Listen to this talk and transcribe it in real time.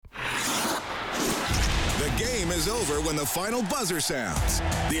game is over when the final buzzer sounds.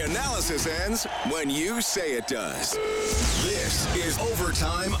 The analysis ends when you say it does. This is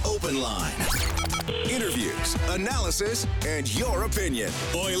Overtime Open Line. Interviews, analysis, and your opinion.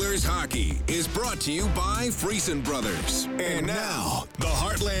 Oilers hockey is brought to you by Friesen Brothers. And now, the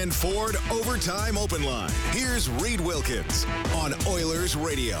Heartland Ford Overtime Open Line. Here's Reed Wilkins on Oilers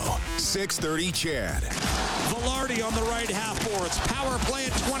Radio, 630 CHED. Velarde on the right half boards. Power play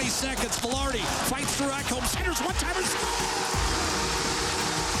in 20 seconds. Velarde fights through Ekholm. Centers one-timers.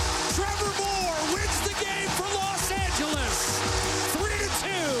 Trevor Moore wins the game for Los Angeles.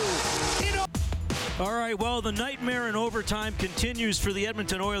 3-2. All right, well, the nightmare in overtime continues for the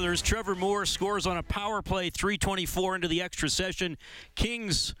Edmonton Oilers. Trevor Moore scores on a power play, 3:24 into the extra session.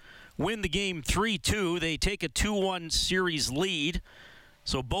 Kings win the game 3-2. They take a 2-1 series lead.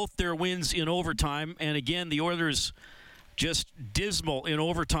 So both their wins in overtime. And again, the Oilers just dismal in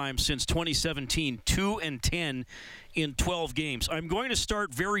overtime since 2017, 2-10 in 12 games. I'm going to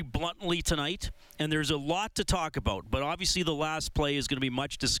start very bluntly tonight, and there's a lot to talk about, but obviously the last play is going to be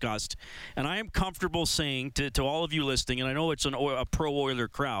much discussed. And I am comfortable saying to all of you listening, and I know it's a pro-Oiler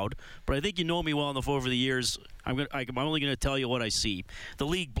crowd, but I think you know me well enough over the years, I'm only going to tell you what I see. The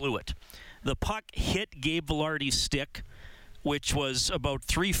league blew it. The puck hit Gabe Velarde's stick, which was about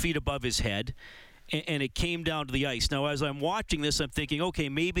 3 feet above his head, and it came down to the ice. Now, as I'm watching this, I'm thinking, okay,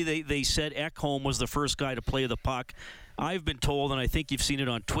 maybe they said Ekholm was the first guy to play the puck. I've been told, and I think you've seen it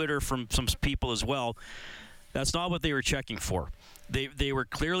on Twitter from some people as well, that's not what they were checking for. They were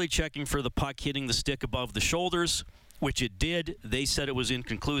clearly checking for the puck hitting the stick above the shoulders, which it did. They said it was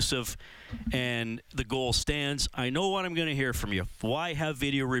inconclusive, and the goal stands. I know what I'm going to hear from you. Why have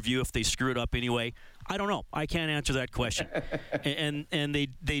video review if they screw it up anyway? I don't know. I can't answer that question. and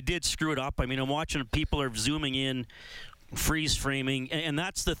they did screw it up. I mean, I'm watching people are zooming in, freeze framing, and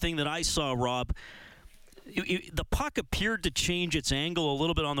that's the thing that I saw, Rob. The puck appeared to change its angle a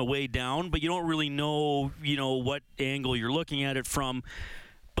little bit on the way down, but you don't really know, what angle you're looking at it from.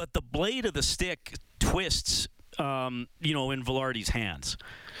 But the blade of the stick twists, in Velarde's hands,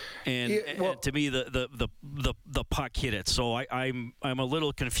 and to me, the puck hit it. So I'm a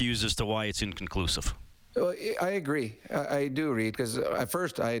little confused as to why it's inconclusive. Well, I agree. I do, Reed, because at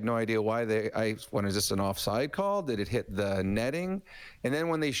first I had no idea why is this an offside call? Did it hit the netting? And then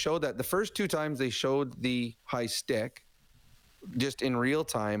when they showed that, the first two times they showed the high stick, just in real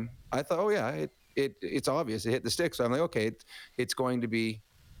time, I thought, oh yeah, it's obvious. It hit the stick. So I'm like, okay, it's going to be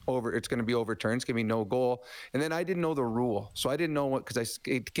over. It's going to be overturned. It's going to be no goal. And then I didn't know the rule, so I didn't know what, because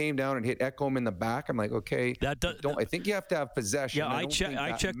it came down and hit Ekholm in the back. I'm like, okay, I think you have to have possession. Yeah, I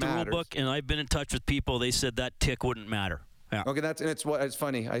checked the rule book, and I've been in touch with people. They said that tick wouldn't matter. Yeah. Okay, it's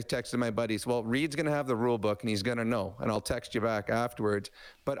funny. I texted my buddies. Well, Reed's going to have the rule book, and he's going to know, and I'll text you back afterwards.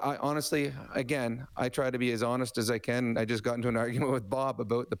 But I honestly, again, I try to be as honest as I can. I just got into an argument with Bob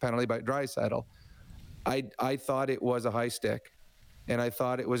about the penalty by Draisaitl. I thought it was a high stick, and I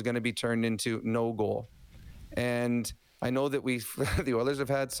thought it was going to be turned into no goal. And I know that the Oilers have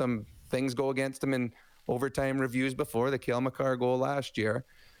had some things go against them in overtime reviews before, the Cale Makar goal last year.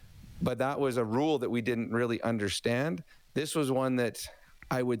 But that was a rule that we didn't really understand. This was one that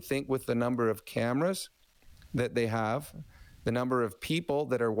I would think, with the number of cameras that they have, the number of people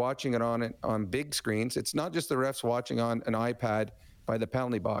that are watching it on big screens. It's not just the refs watching on an iPad by the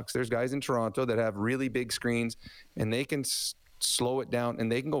penalty box. There's guys in Toronto that have really big screens, and they can slow it down,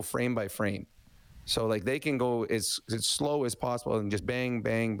 and they can go frame by frame. So they can go as slow as possible and just bang,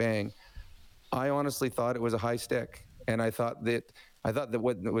 bang, bang. I honestly thought it was a high stick, and I thought that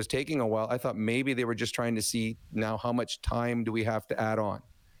what was taking a while, I thought maybe they were just trying to see now how much time do we have to add on,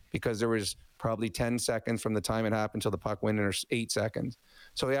 because there was probably 10 seconds from the time it happened till the puck went in, or 8 seconds.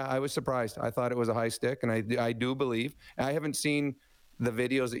 So yeah, I was surprised. I thought it was a high stick, and I do believe. I haven't seen the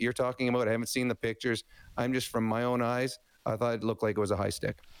videos that you're talking about. I haven't seen the pictures. I'm just, from my own eyes, I thought it looked like it was a high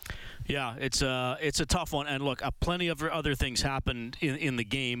stick. Yeah, it's a tough one. And look, plenty of other things happened in the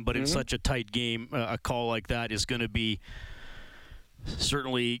game, but in such a tight game, a call like that is going to be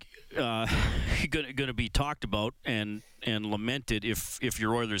certainly going to be talked about and lamented if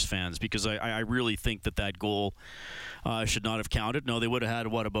you're Oilers fans, because I really think that goal should not have counted. No, they would have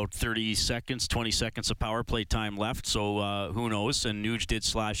had, about 30 seconds, 20 seconds of power play time left, so who knows? And Nuge did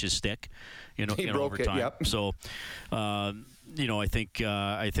slash his stick in overtime. Yep. So, I think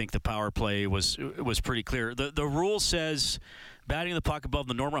the power play was pretty clear. The rule says batting the puck above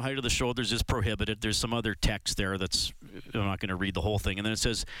the normal height of the shoulders is prohibited. There's some other text there that's, I'm not going to read the whole thing. And then it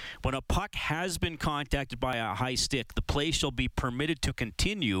says, when a puck has been contacted by a high stick, the play shall be permitted to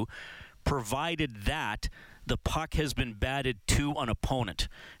continue, provided that the puck has been batted to an opponent.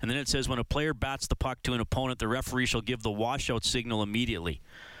 And then it says when a player bats the puck to an opponent, the referee shall give the washout signal immediately.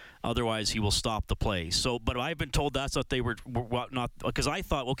 Otherwise, he will stop the play. So, but I've been told that's what they were not, because I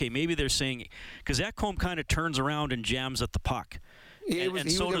thought, okay, maybe they're saying, because Ekholm kind of turns around and jams at the puck.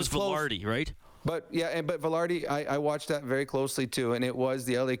 And so does Velarde, right? But Velarde, I watched that very closely too, and it was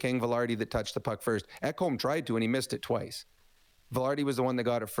the LA King Velarde that touched the puck first. Ekholm tried to, and he missed it twice. Velarde was the one that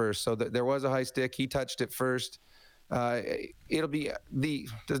got it first, so there was a high stick. He touched it first. It'll be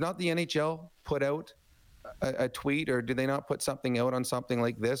does not the NHL put out a tweet, or do they not put something out on something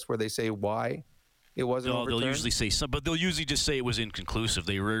like this where they say why it wasn't overturned? They'll usually say some, but they'll usually just say it was inconclusive.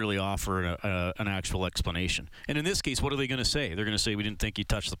 They rarely offer an actual explanation. And in this case, what are they going to say? They're going to say we didn't think he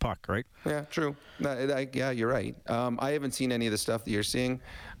touched the puck, right? Yeah, true. Yeah, you're right. I haven't seen any of the stuff that you're seeing.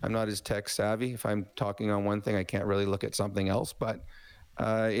 I'm not as tech savvy. If I'm talking on one thing, I can't really look at something else. But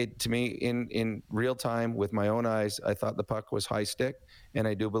to me, in real time, with my own eyes, I thought the puck was high stick, and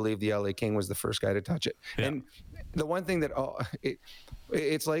I do believe the LA King was the first guy to touch it. Yeah. And the one thing that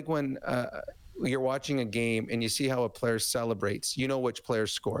it's like when you're watching a game and you see how a player celebrates, you know which player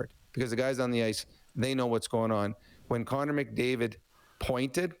scored because the guys on the ice, they know what's going on. When Connor McDavid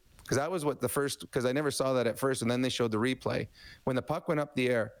pointed, because that was what the first, because I never saw that at first, and then they showed the replay. When the puck went up the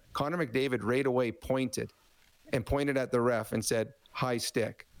air, Connor McDavid right away pointed at the ref and said, high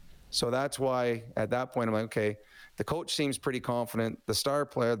stick. So that's why at that point I'm like, okay, the coach seems pretty confident. The star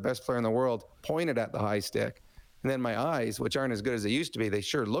player, the best player in the world, pointed at the high stick. And then my eyes, which aren't as good as they used to be, they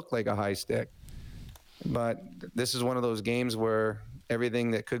sure look like a high stick. But this is one of those games where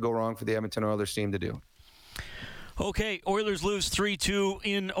everything that could go wrong for the Edmonton Oilers seemed to do. Okay, Oilers lose 3-2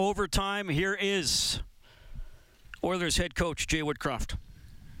 in overtime. Here is Oilers head coach Jay Woodcroft.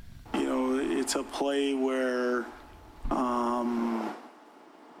 You know, it's a play where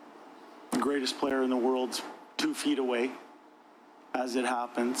the greatest player in the world's 2 feet away as it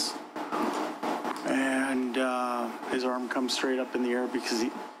happens. And his arm comes straight up in the air because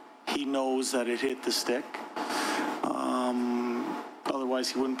he knows that it hit the stick. Otherwise,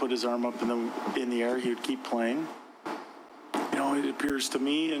 he wouldn't put his arm up in the air. He would keep playing. You know, it appears to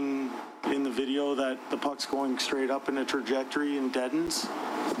me in the video that the puck's going straight up in a trajectory and deadens.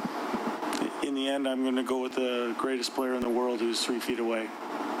 In the end, I'm going to go with the greatest player in the world who's 3 feet away.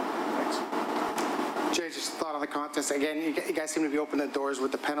 Thanks. Jay, just thought on the contest. Again, you guys seem to be opening the doors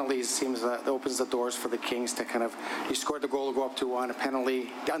with the penalties. Seems that opens the doors for the Kings to kind of, you scored the goal to go up 2-1, a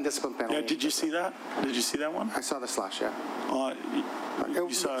penalty, undisciplined penalty. Yeah, did you see that? Did you see that one? I saw the slash, yeah.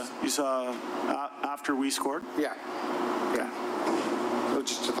 You saw after we scored? Yeah.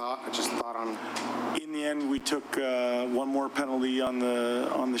 Just a thought on. In the end, we took one more penalty on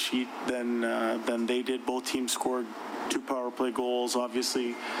the sheet than they did. Both teams scored 2 power play goals.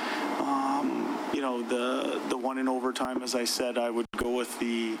 Obviously, you know, the one in overtime, as I said, I would go with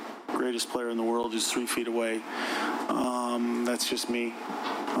the greatest player in the world who's 3 feet away. That's just me.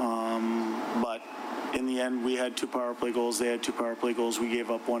 But in the end, we had 2 power play goals. They had 2 power play goals. We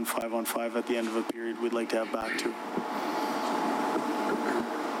gave up 1 5-on-5 at the end of a period. We'd like to have back 2.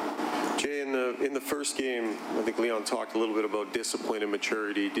 Jay, in the first game, I think Leon talked a little bit about discipline and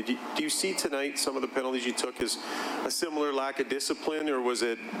maturity. Do you see tonight some of the penalties you took as a similar lack of discipline, or was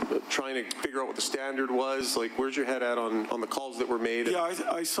it trying to figure out what the standard was? Like, where's your head at on the calls that were made? Yeah,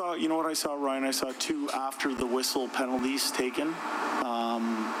 I saw, you know what I saw, Ryan? I saw 2 after the whistle penalties taken.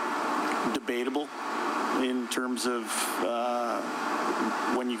 Debatable in terms of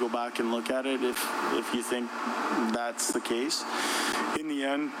when you go back and look at it, if you think that's the case. In the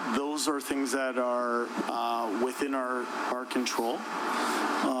end, those are things that are within our control.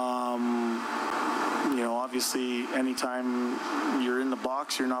 You know, obviously, anytime you're in the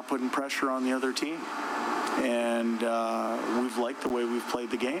box, you're not putting pressure on the other team. And we've liked the way we've played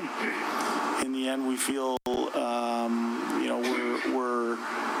the game. In the end, we feel, you know, we're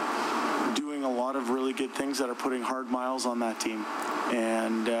doing a lot of really good things that are putting hard miles on that team.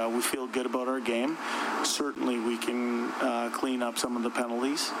 And we feel good about our game. Certainly, we can clean up some of the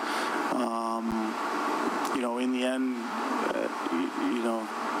penalties. You know, in the end, you know,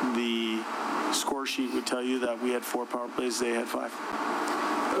 the score sheet would tell you that we had 4 power plays, they had 5.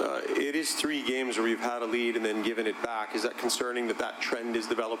 It is 3 games where we've had a lead and then given it back. Is that concerning that trend is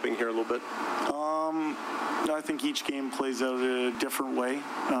developing here a little bit? I think each game plays out a different way.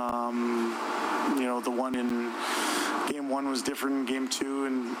 You know, the one in Game 1 was different in Game 2,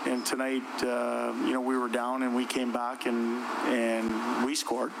 and tonight, you know, we were down and we came back and we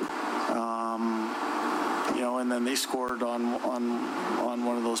scored. You know, and then they scored on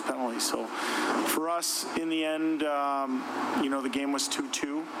one of those penalties. So for us, in the end, you know, the game was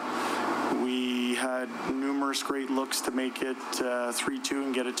 2-2. We had numerous great looks to make it 3-2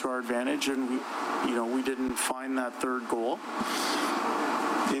 and get it to our advantage, and we didn't find that third goal.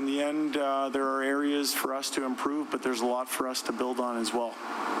 In the end, there are areas for us to improve, but there's a lot for us to build on as well.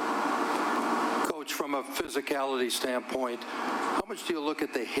 Coach, from a physicality standpoint, how much do you look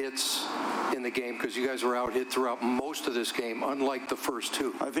at the hits in the game? Because you guys were out hit throughout most of this game, unlike the first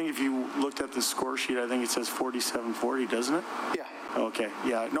two. I think if you looked at the score sheet, I think it says 47-40, doesn't it? Yeah. Okay,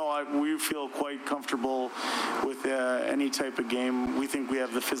 yeah. No, we feel quite comfortable with any type of game. We think we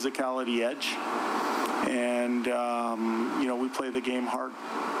have the physicality edge, and, we play the game hard.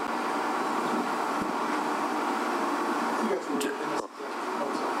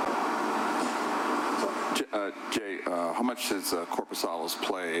 Jay, how much does Korpisalo's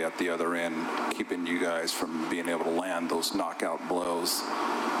play at the other end keeping you guys from being able to land those knockout blows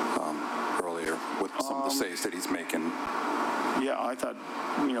earlier with some of the saves that he's making? Yeah, I thought,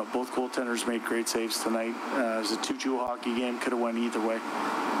 both goaltenders made great saves tonight. It was a 2-2 hockey game, could have went either way.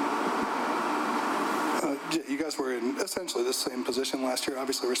 You guys were in essentially the same position last year,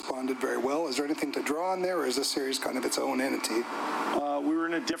 obviously responded very well. Is there anything to draw on there, or is this series kind of its own entity? We were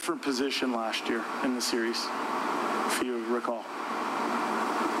in a different position last year in the series, if you recall.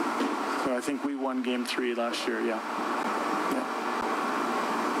 So I think we won Game 3 last year, yeah.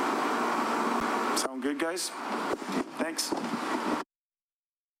 Sound good, guys? Thanks.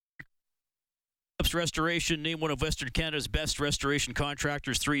 Restoration, named one of Western Canada's best restoration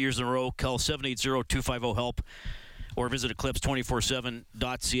contractors 3 years in a row. Call 780-250-HELP or visit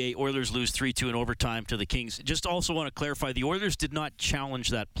eclipse247.ca. Oilers lose 3-2 in overtime to the Kings. Just also want to clarify, the Oilers did not challenge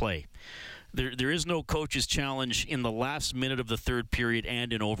that play. There is no coach's challenge in the last minute of the third period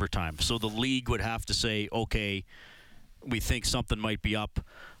and in overtime. So the league would have to say, okay, we think something might be up.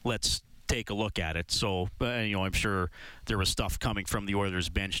 Let's take a look at it. So, I'm sure there was stuff coming from the Oilers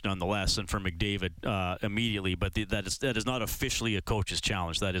bench nonetheless, and from McDavid immediately. But that is not officially a coach's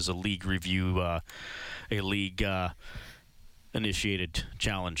challenge. That is a league review, a league initiated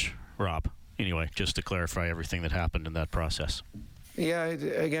challenge. Rob. Anyway, just to clarify everything that happened in that process. Yeah,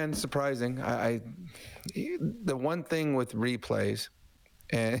 again, surprising. The one thing with replays,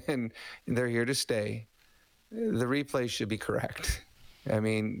 and they're here to stay, the replays should be correct. I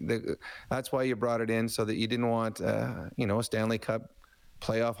mean, that's why you brought it in, so that you didn't want, a Stanley Cup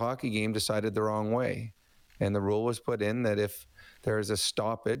playoff hockey game decided the wrong way. And the rule was put in that if there is a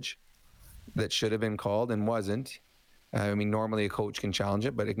stoppage that should have been called and wasn't, normally a coach can challenge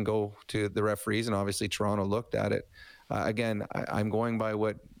it, but it can go to the referees, and obviously Toronto looked at it. Again, I'm going by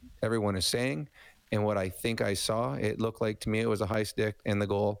what everyone is saying and what I think I saw. It looked like to me it was a high stick, and the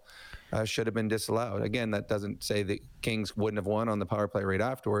goal should have been disallowed. Again, that doesn't say the Kings wouldn't have won on the power play right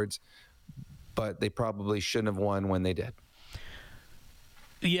afterwards, but they probably shouldn't have won when they did.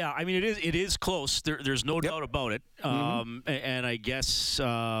 Yeah, it is close. There's no doubt about it. And I guess,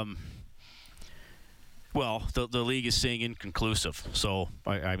 the league is saying inconclusive. So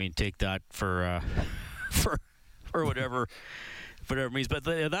take that for whatever it means. But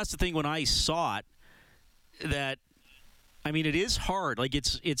that's the thing. When I saw it, that. It is hard. Like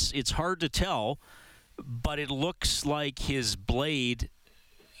it's hard to tell, but it looks like his blade,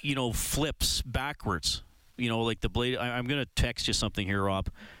 flips backwards. Like the blade. I'm going to text you something here, Rob,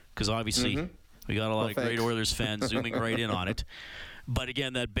 because obviously we got a lot of great Oilers fans zooming right in on it. But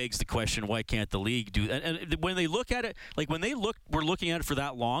again, that begs the question: why can't the league do that? And when they look at it, like when were looking at it for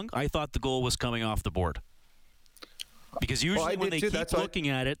that long, I thought the goal was coming off the board. Because usually when they keep looking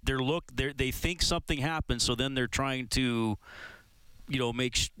at it, they think something happened, so then they're trying to,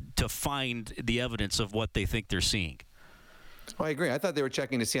 to find the evidence of what they think they're seeing. Well, I agree. I thought they were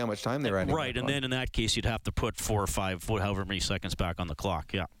checking to see how much time they were running. Right, and then in that case, you'd have to put 4 or 5, however many seconds back on the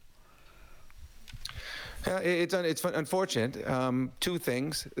clock. Yeah. It's unfortunate. Two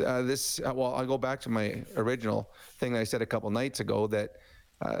things. I'll go back to my original thing that I said a couple nights ago, that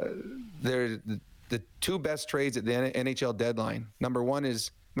the two best trades at the NHL deadline. Number one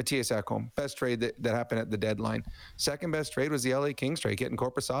is Matthias Ekholm, best trade that happened at the deadline. Second best trade was the LA Kings trade, getting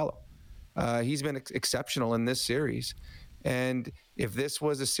Korpisalo. He's been exceptional in this series. And if this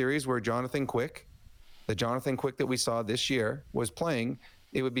was a series where Jonathan Quick, the Jonathan Quick that we saw this year, was playing,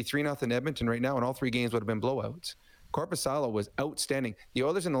 it would be 3-0 Edmonton right now, and all three games would have been blowouts. Korpisalo was outstanding. The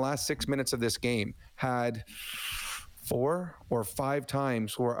Oilers in the last 6 minutes of this game had 4 or 5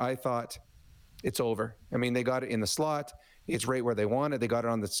 times where I thought, it's over. They got it in the slot. It's right where they want it. They got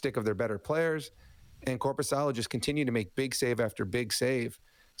it on the stick of their better players. And Korpisalo just continued to make big save after big save.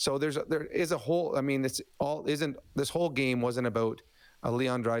 So there is a whole, this whole game wasn't about a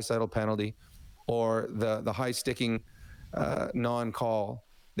Leon Draisaitl penalty or the high sticking non-call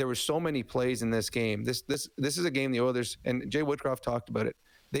there were so many plays in this game. This is a game the Oilers, and Jay Woodcroft talked about it,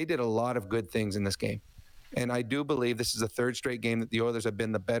 they did a lot of good things in this game. And I do believe this is the third straight game that the Oilers have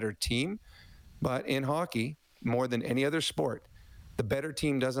been the better team. But in hockey, more than any other sport, the better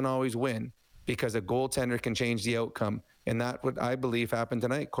team doesn't always win because a goaltender can change the outcome. And that's what I believe happened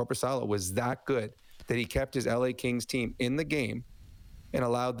tonight. Korpisalo was that good that he kept his LA Kings team in the game and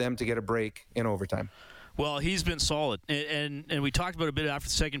allowed them to get a break in overtime. Well, he's been solid, and we talked about it a bit after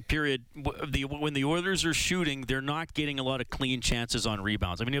the second period. When the Oilers are shooting, they're not getting a lot of clean chances on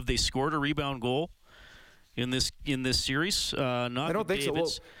rebounds. I mean, have they scored a rebound goal in this series? Not I don't think so.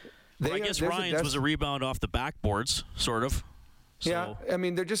 Well, I guess Ryan's was a rebound off the backboards, sort of. So. Yeah, I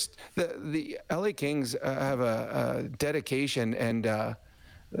mean, they're just the LA Kings have a dedication, and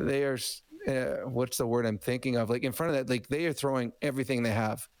they are what's the word I'm thinking of? Like in front of that, like they are throwing everything they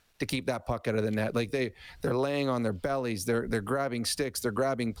have to keep that puck out of the net. Like they're laying on their bellies, they're grabbing sticks, they're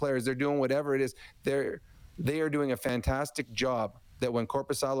grabbing players, they're doing whatever it is. They are doing a fantastic job. That when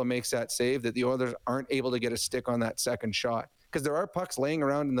Korpisalo makes that save, that the Oilers aren't able to get a stick on that second shot because there are pucks laying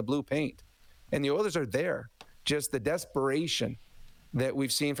around in the blue paint, and the Oilers are there. Just the desperation that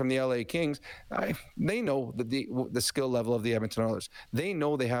we've seen from the LA Kings, they know the skill level of the Edmonton Oilers. They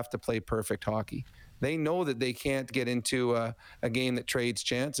know they have to play perfect hockey. They know that they can't get into a game that trades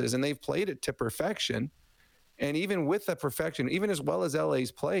chances, and they've played it to perfection. And even with the perfection, even as well as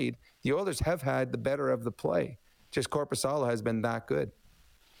LA's played, the Oilers have had the better of the play. Just Korpisalo has been that good.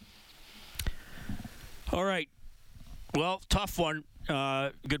 All right. Well, tough one.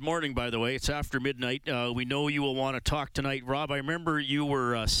 Good morning, by the way. It's after midnight. We know you will want to talk tonight. Rob, I remember you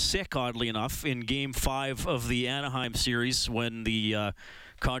were sick, oddly enough, in Game 5 of the Anaheim series when the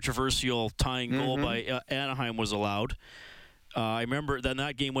controversial tying goal by Anaheim was allowed. I remember then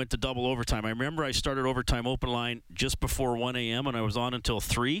that game went to double overtime. I remember I started overtime open line just before 1 a.m. and I was on until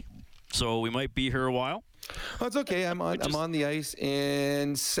 3, so we might be here a while. Oh, it's okay. I'm on the ice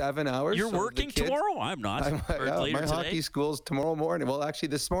in 7 hours. You're working tomorrow? I'm not. My hockey school's tomorrow morning. Well, actually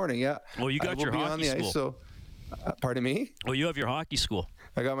this morning, yeah. Well, you got your hockey school. Ice, so, pardon me? Well, you have your hockey school.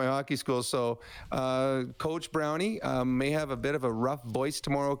 I got my hockey school. So Coach Brownie may have a bit of a rough voice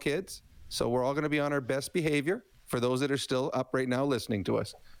tomorrow, kids. So we're all going to be on our best behavior for those that are still up right now listening to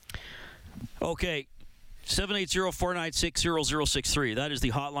us. Okay. 780-496-0063. That is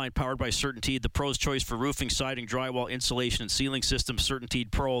the hotline powered by Certainteed, the pro's choice for roofing, siding, drywall, insulation, and ceiling systems. Certainteed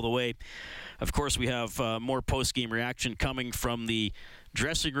Pro all the way. Of course, we have more post-game reaction coming from the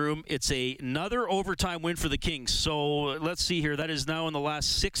dressing room. It's another overtime win for the Kings. So let's see here. That is now in the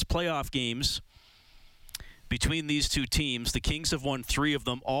last 6 playoff games between these two teams. The Kings have won 3 of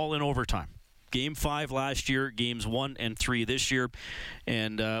them, all in overtime. Game 5 last year, games 1 and 3 this year.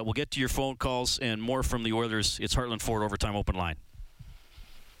 And we'll get to your phone calls and more from the Oilers. It's Heartland Ford Overtime Open Line.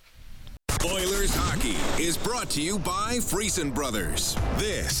 Oilers Hockey is brought to you by Friesen Brothers.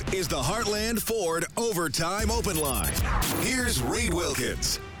 This is the Heartland Ford Overtime Open Line. Here's Reed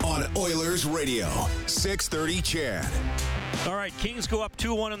Wilkins on Oilers Radio, 630 CHED. All right, Kings go up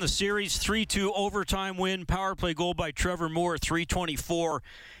 2-1 in the series, 3-2 overtime win. Power play goal by Trevor Moore, 3:24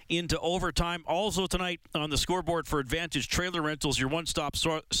 into overtime. Also tonight on the scoreboard for Advantage Trailer Rentals, your one-stop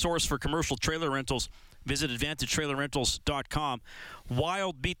source for commercial trailer rentals. Visit AdvantageTrailerRentals.com.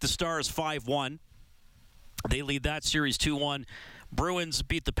 Wild beat the Stars 5-1. They lead that series 2-1. Bruins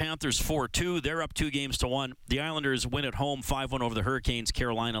beat the Panthers 4-2. They're up 2-1. The Islanders win at home 5-1 over the Hurricanes.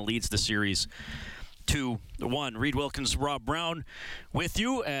 Carolina leads the series 2-1. Reed Wilkins, Rob Brown with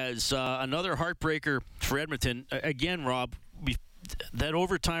you as another heartbreaker for Edmonton. Again, Rob, that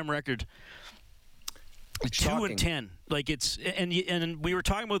overtime record, 2-10. Like it's and we were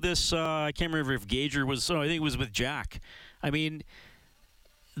talking about this. I can't remember if Gager was. I think it was with Jack. I mean,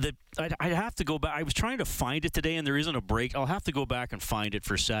 I'd have to go back. I was trying to find it today, and there isn't a break. I'll have to go back and find it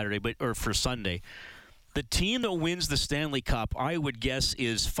for Saturday, or for Sunday. The team that wins the Stanley Cup, I would guess,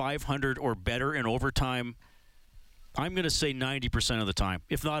 is 500 or better in overtime. I'm going to say 90% of the time,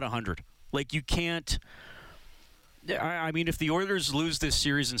 if not 100. Like, you can't. I mean, if the Oilers lose this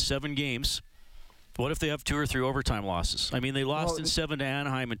series in 7 games, what if they have 2 or 3 overtime losses? I mean, they lost in 7 to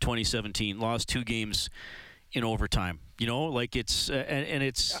Anaheim in 2017, lost 2 games in overtime. You know, like it's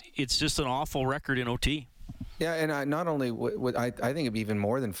just an awful record in OT. Yeah, and not only I think it'd be even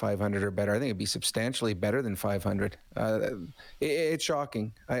more than 500 or better. I think it'd be substantially better than 500. It's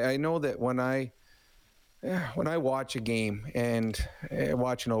shocking. I know that when I watch a game and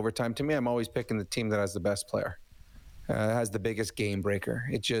watch an overtime, to me, I'm always picking the team that has the best player, has the biggest game breaker.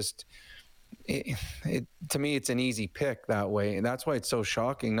 To me, it's an easy pick that way, and that's why it's so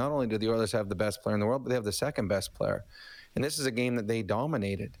shocking. Not only do the Oilers have the best player in the world, but they have the second best player. And this is a game that they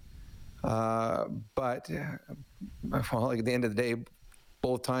dominated. But well, at the end of the day,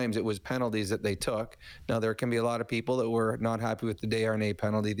 both times it was penalties that they took. Now, there can be a lot of people that were not happy with the Desharnais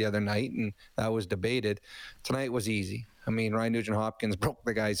penalty the other night, and that was debated. Tonight was easy. I mean, Ryan Nugent-Hopkins broke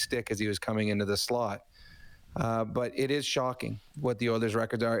the guy's stick as he was coming into the slot. But it is shocking what the Oilers'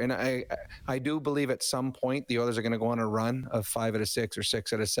 records are. And I do believe at some point the Oilers are going to go on a run of 5 out of 6 or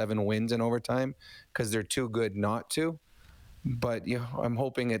 6 out of 7 wins in overtime because they're too good not to. But I'm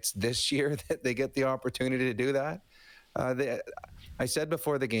hoping it's this year that they get the opportunity to do that. I said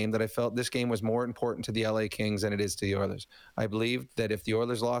before the game that I felt this game was more important to the LA Kings than it is to the Oilers. I believed that if the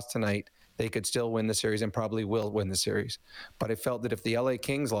Oilers lost tonight, they could still win the series and probably will win the series. But I felt that if the LA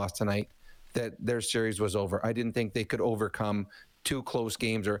Kings lost tonight, that their series was over. I didn't think they could overcome 2 close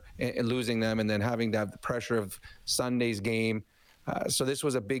games or losing them and then having to have the pressure of Sunday's game. So this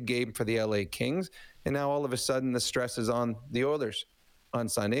was a big game for the LA Kings. And now all of a sudden the stress is on the Oilers on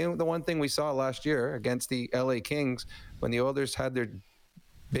Sunday. And the one thing we saw last year against the LA Kings when the Oilers had their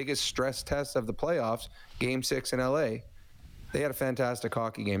biggest stress test of the playoffs, Game 6 in LA, they had a fantastic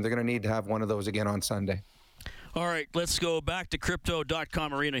hockey game. They're going to need to have one of those again on Sunday. All right, let's go back to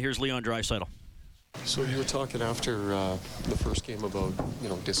Crypto.com Arena. Here's Leon Draisaitl. So you were talking after the first game about,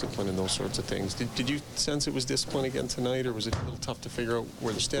 discipline and those sorts of things. Did you sense it was discipline again tonight, or was it a little tough to figure out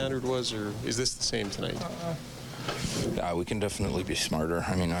where the standard was, or is this the same tonight? Yeah, we can definitely be smarter.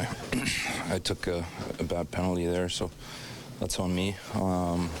 I mean, I took a bad penalty there, so that's on me.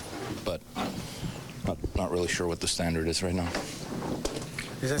 But not really sure what the standard is right now.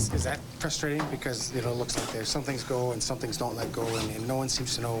 Is that frustrating? Because it looks like there's some things go and some things don't let go, and no one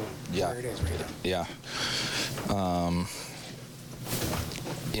seems to know where it is right now. Yeah.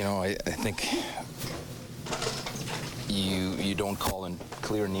 I think you don't call in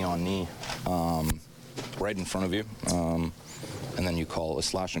clear knee on knee right in front of you, and then you call a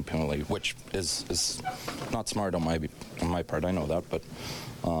slashing penalty, which is not smart on my part. I know that, but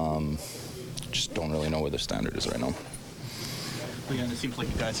just don't really know where the standard is right now. Leon, it seems like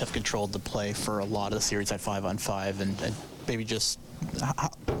you guys have controlled the play for a lot of the series at 5-on-5, and maybe just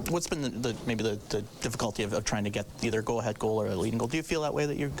what's been the difficulty of trying to get either go-ahead goal or a leading goal? Do you feel that way,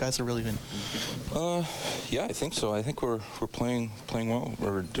 that you guys have really been? Yeah, I think so. I think we're playing well.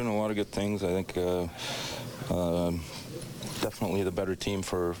 We're doing a lot of good things. I think definitely the better team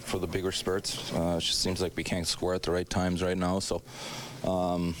for the bigger spurts. It just seems like we can't score at the right times right now. So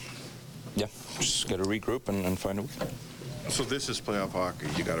yeah, just got to regroup and find a way. So this is playoff hockey.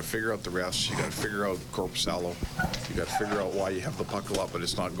 You got to figure out the refs. You got to figure out Korpisalo. You got to figure out why you have the puck a lot, but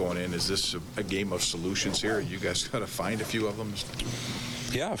it's not going in. Is this a game of solutions here? You guys got to find a few of them.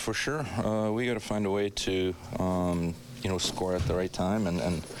 Yeah, for sure. We got to find a way to, score at the right time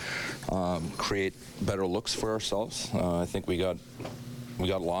and create better looks for ourselves. I think we got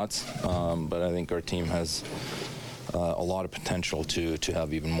lots, but I think our team has a lot of potential to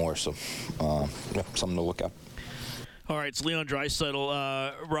have even more. So, yeah, something to look at. All right, it's Leon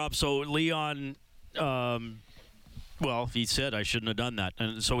Draisaitl. Rob, so Leon, well, he said I shouldn't have done that.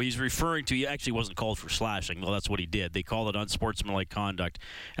 And so he's referring to, he actually wasn't called for slashing. Well, that's what he did. They called it unsportsmanlike conduct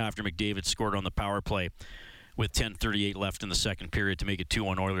after McDavid scored on the power play with 10:38 left in the second period to make it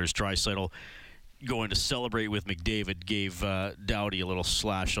 2-1 Oilers. Draisaitl going to celebrate with McDavid gave Doughty a little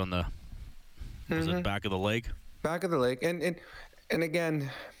slash on the was it back of the leg? Back of the leg. And again,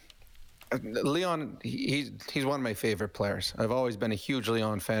 Leon, he's one of my favorite players. I've always been a huge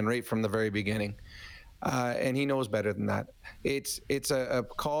Leon fan right from the very beginning, and he knows better than that. It's a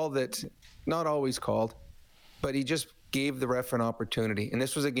call that's not always called, but he just gave the ref an opportunity. And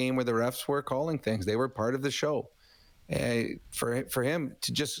this was a game where the refs were calling things. They were part of the show. For him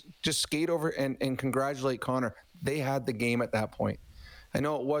to just skate over and congratulate Connor, they had the game at that point. I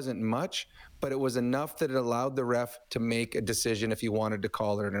know it wasn't much, but it was enough that it allowed the ref to make a decision if he wanted to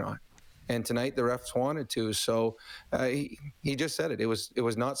call it or not. And tonight the refs wanted to, so he just said it. It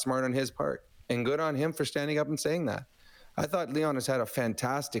was not smart on his part, and good on him for standing up and saying that. I thought Leon has had a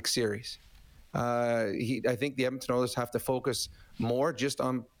fantastic series. I think the Edmonton Oilers have to focus more just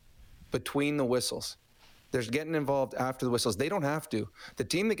on between the whistles. There's getting involved after the whistles. They don't have to. The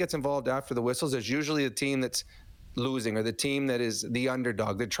team that gets involved after the whistles is usually the team that's losing or the team that is the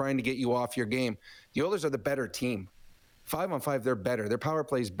underdog. They're trying to get you off your game. The Oilers are the better team. 5-on-5, they're better. Their power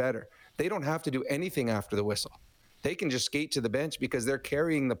play is better. They don't have to do anything after the whistle. They can just skate to the bench because they're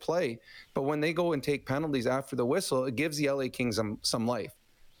carrying the play. But when they go and take penalties after the whistle, it gives the LA Kings some life.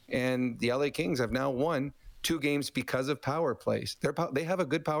 And the LA Kings have now won 2 games because of power plays. They have a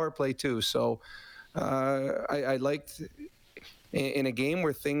good power play too. So I liked in a game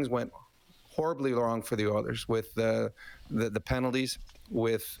where things went horribly wrong for the Oilers with the penalties,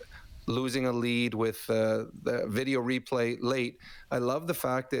 with losing a lead, with the video replay late. I love the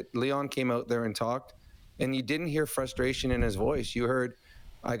fact that Leon came out there and talked, and you didn't hear frustration in his voice. You heard,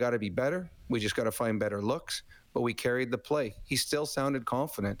 I got to be better. We just got to find better looks. But we carried the play. He still sounded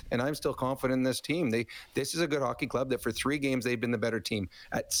confident, and I'm still confident in this team. This is a good hockey club that for 3 games they've been the better team.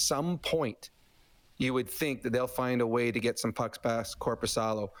 At some point, you would think that they'll find a way to get some pucks past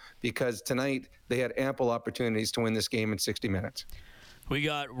Korpisalo, because tonight they had ample opportunities to win this game in 60 minutes. We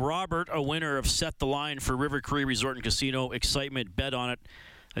got Robert, a winner of Set the Line for River Cree Resort and Casino. Excitement, bet on it.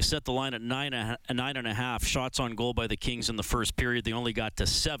 I set the line at 9.5 shots on goal by the Kings in the first period. They only got to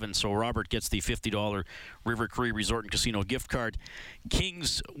 7, so Robert gets the $50 River Cree Resort and Casino gift card.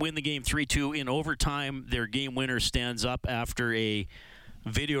 Kings win the game 3-2 in overtime. Their game winner stands up after a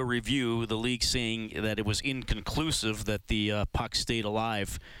video review, the league saying that it was inconclusive, that the puck stayed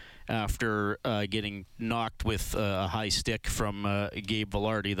alive after getting knocked with a high stick from Gabe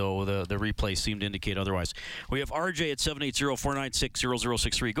Velarde, though the replay seemed to indicate otherwise. We have RJ at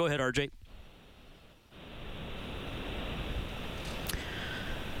 780-496-0063. Go ahead, RJ.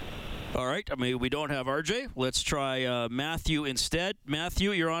 All right, I mean, we don't have RJ. Let's try Matthew instead.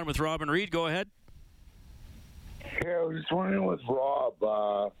 Matthew, you're on with Rob and Reed. Go ahead. Yeah, I was just wondering with Rob,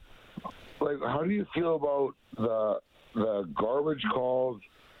 how do you feel about the garbage calls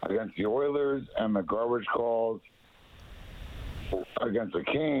against the Oilers and the garbage calls against the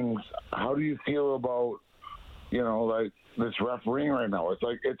Kings? How do you feel about, this refereeing right now? It's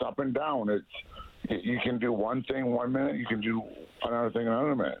like it's up and down. You can do one thing 1 minute, you can do another thing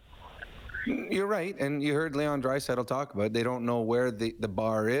another minute. You're right, and you heard Leon Draisaitl talk about it. They don't know where the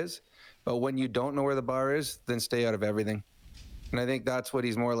bar is, but when you don't know where the bar is, then stay out of everything. And I think that's what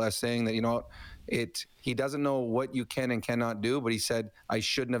he's more or less saying, that, he doesn't know what you can and cannot do, but he said, I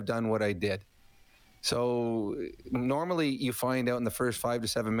shouldn't have done what I did. So normally you find out in the first 5 to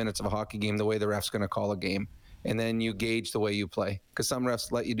 7 minutes of a hockey game the way the ref's going to call a game, and then you gauge the way you play. Because some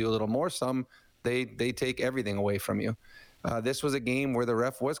refs let you do a little more, some they take everything away from you. This was a game where the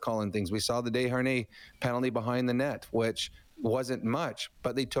ref was calling things. We saw the Desharnais penalty behind the net, which wasn't much,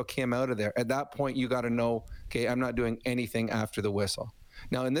 but they took him out of there. At that point, you got to know, okay, I'm not doing anything after the whistle.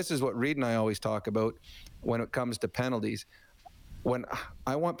 Now, and this is what Reed and I always talk about when it comes to penalties. When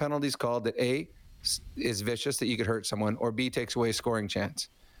I want penalties called that A, is vicious, that you could hurt someone, or B, takes away a scoring chance.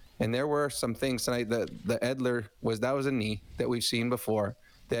 And there were some things tonight that the Edler that was a knee that we've seen before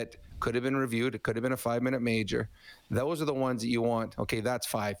that could have been reviewed. It could have been a 5-minute major. Those are the ones that you want. Okay, that's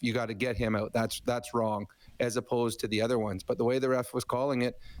 5. You got to get him out. That's wrong, as opposed to the other ones. But the way the ref was calling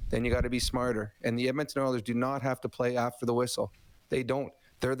it, then you got to be smarter. And the Edmonton Oilers do not have to play after the whistle. They don't.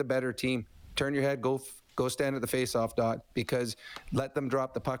 They're the better team. Turn your head, go stand at the face-off dot, because let them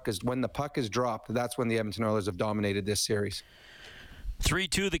drop the puck, because when the puck is dropped, that's when the Edmonton Oilers have dominated this series.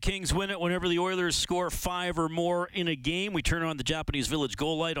 3-2, the Kings win it whenever the Oilers score 5 or more in a game. We turn on the Japanese Village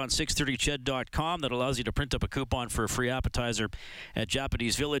goal light on 630ched.com. That allows you to print up a coupon for a free appetizer at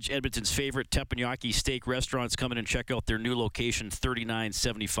Japanese Village, Edmonton's favorite teppanyaki steak restaurants. Come in and check out their new location,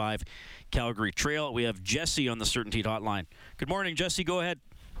 3975 Calgary Trail. We have Jesse on the Certainty Hotline. Good morning, Jesse. Go ahead.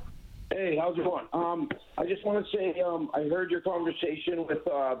 Hey, how's it going? I just want to say I heard your conversation with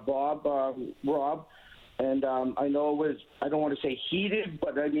Rob. And I know it was, I don't want to say heated,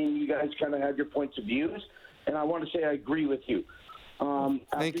 but I mean, you guys kind of had your points of views. And I want to say I agree with you.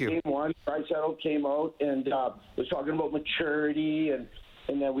 Thank you. Game 1, Draisaitl came out and was talking about maturity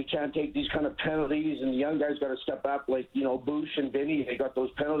and that we can't take these kind of penalties. And the young guys got to step up, like, Bush and Vinny, they got those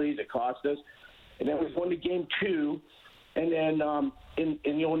penalties. It cost us. And then we won the game 2. And then in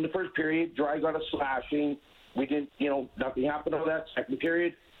the first period, Dry got a slashing. We didn't, nothing happened on that. Second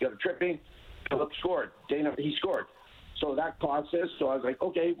period, got a tripping. Philip scored. He scored. So that cost us. So I was like,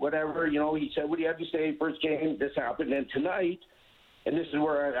 okay, whatever. He said what he had to say. First game, this happened. And tonight, and this is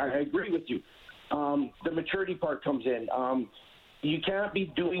where I agree with you, the maturity part comes in. You can't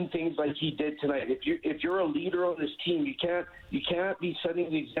be doing things like he did tonight. If you're a leader on this team, you can't be setting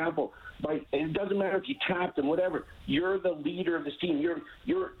the example. But it doesn't matter if you tapped him, whatever. You're the leader of this team.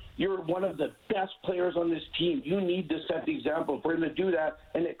 You're one of the best players on this team. You need to set the example for him to do that,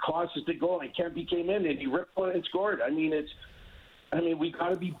 and it costs us the goal. And Kempy came in and he ripped one and scored. I mean, we got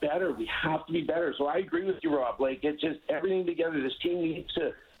to be better. We have to be better. So I agree with you, Rob. Like, it's just everything together. This team needs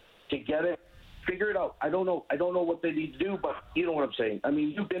to get it. Figure it out. I don't know what they need to do, but you know what I'm saying. I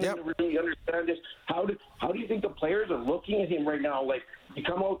mean, you've been in the room, you understand this. How do you think the players are looking at him right now? Like, you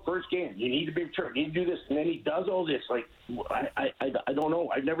come out first game, you need to be mature, you need to do this, and then he does all this. Like, I don't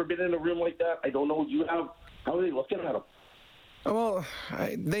know. I've never been in a room like that. I don't know what you have. How are they looking at him? Well,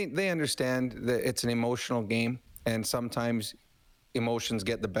 they understand that it's an emotional game, and sometimes emotions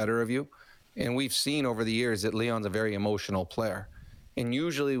get the better of you. And we've seen over the years that Leon's a very emotional player. And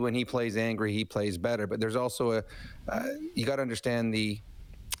usually when he plays angry, he plays better. But there's also you got to understand the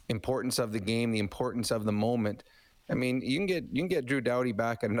importance of the game, the importance of the moment. I mean, you can get Drew Doughty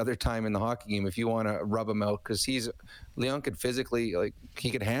back at another time in the hockey game if you want to rub him out, because Leon could physically,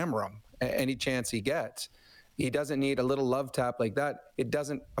 he could hammer him any chance he gets. He doesn't need a little love tap like that. It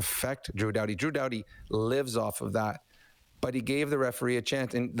doesn't affect Drew Doughty. Drew Doughty lives off of that. But he gave the referee a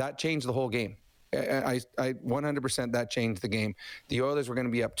chance, and that changed the whole game. I 100% that changed the game. The Oilers were going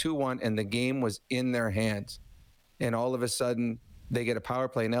to be up 2-1, and the game was in their hands. And all of a sudden, they get a power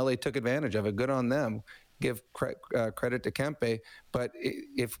play, and LA took advantage of it. Good on them. Give credit to Kempe. But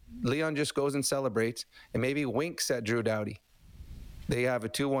if Leon just goes and celebrates and maybe winks at Drew Doughty, they have a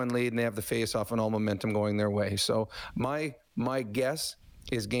 2-1 lead, and they have the face-off and all momentum going their way. So my guess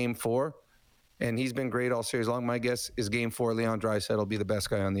is Game 4, and he's been great all series long. My guess is Game 4, Leon Draisaitl will be the best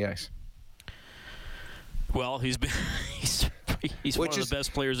guy on the ice. Well, he's one of the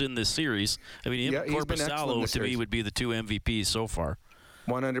best players in this series. I mean, Korpisalo, to me, would be the two MVPs so far.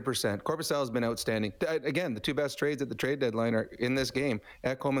 100%. Korpisalo has been outstanding. Again, the two best trades at the trade deadline are in this game.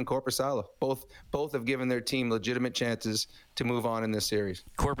 Ekholm and Korpisalo. Both have given their team legitimate chances to move on in this series.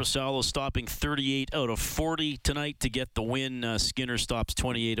 Korpisalo stopping 38 out of 40 tonight to get the win. Skinner stops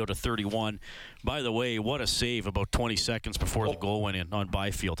 28 out of 31. By the way, what a save about 20 seconds before the goal went in on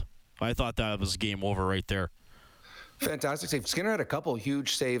Byfield. I thought that was game over right there. Fantastic save. Skinner had a couple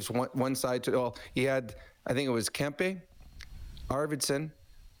huge saves. One side he had, I think it was Kempe, Arvidsson,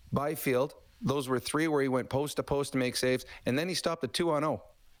 Byfield. Those were three where he went post to post to make saves, and then he stopped a 2-on-0.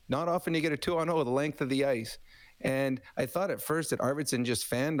 Not often you get a 2-on-0 the length of the ice. And I thought at first that Arvidsson just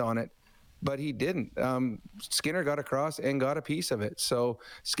fanned on it, but he didn't. Skinner got across and got a piece of it. So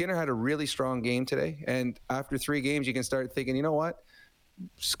Skinner had a really strong game today, and after 3 games you can start thinking, you know what?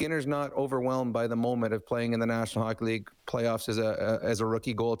 Skinner's not overwhelmed by the moment of playing in the National Hockey League playoffs as a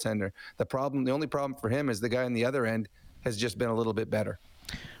rookie goaltender. The only problem for him is the guy on the other end has just been a little bit better.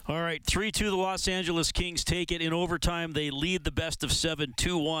 All right, 3-2, the Los Angeles Kings take it in overtime. They lead the best of 7,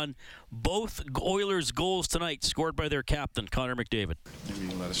 2-1. Both Oilers goals tonight scored by their captain, Connor McDavid. Maybe you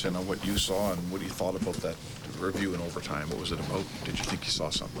can let us in on what you saw and what you thought about that review in overtime. What was it about? Did you think you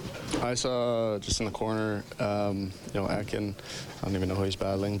saw something? I saw just in the corner, Akin, I don't even know who he's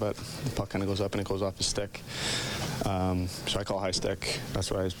battling, but the puck kind of goes up and it goes off his stick. So I call high stick.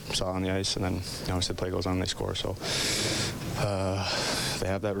 That's what I saw on the ice, and then obviously the play goes on and they score. So they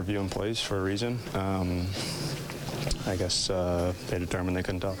have that review in place for a reason. I guess they determined they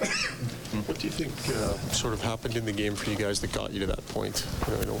couldn't tell. What do you think sort of happened in the game for you guys that got you to that point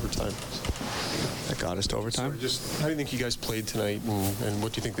in overtime? That got us to overtime? Just how do you think you guys played tonight, and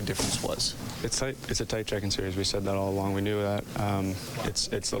what do you think the difference was? It's tight. It's a tight checking series. We said that all along. We knew that.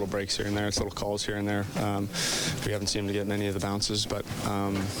 It's little breaks here and there. It's little calls here and there. We haven't seemed to get many of the bounces, but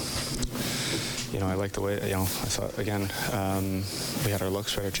I like the way, I thought, again, we had our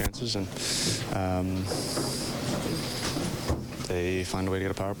looks, we had our chances, and they find a way to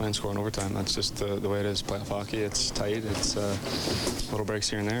get a power play and score in overtime. That's just the way it is. Playoff hockey, it's tight. It's little breaks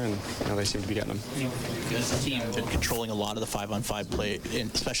here and there, and they seem to be getting them. As a team, have been controlling a lot of the 5-on-5 play,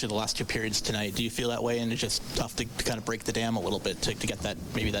 especially the last 2 periods tonight. Do you feel that way, and it's just tough to kind of break the dam a little bit to get that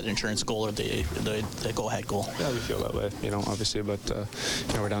insurance goal or the go-ahead goal? Yeah, we feel that way, obviously, but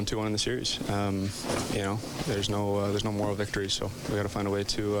we're down 2-1 in the series. There's no moral victory, so we got to find a way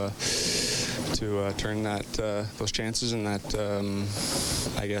to turn those chances and that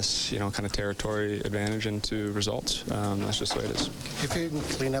I guess kind of territory advantage into results. That's just the way it is. If you can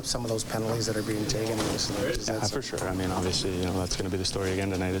clean up some of those penalties that are being taken, for sure. I mean, obviously, that's going to be the story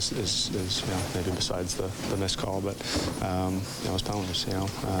again tonight. Is maybe besides the missed call, but it's penalties.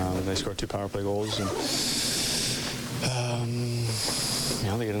 They scored 2 power play goals, and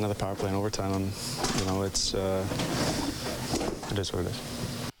they get another power play in overtime. And it is what it is.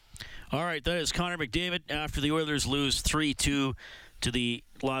 All right, that is Connor McDavid after the Oilers lose 3-2 to the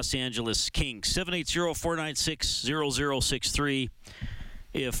Los Angeles Kings. 780-496-0063.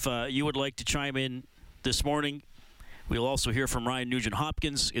 If you would like to chime in this morning, we'll also hear from Ryan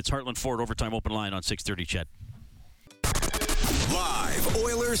Nugent-Hopkins. It's Heartland Ford Overtime Open Line on 630 CHED. Live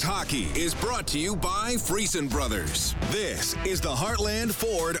Oilers hockey is brought to you by Friesen Brothers. This is the Heartland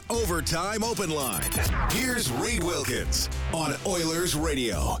Ford Overtime Open Line. Here's Reed Wilkins on Oilers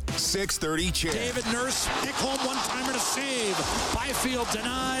Radio, 630 CHED. David Nurse, Ekholm one-timer to save. Byfield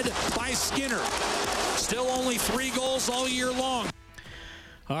denied by Skinner. Still only 3 goals all year long.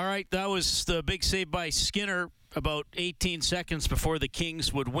 All right, that was the big save by Skinner. about 18 seconds before the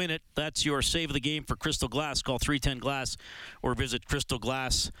Kings would win it. That's your save of the game for Crystal Glass. Call 310-GLASS or visit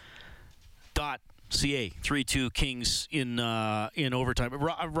crystalglass.ca. 3-2 Kings in overtime.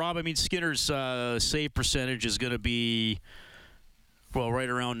 Rob, I mean, Skinner's save percentage is going to be, well, right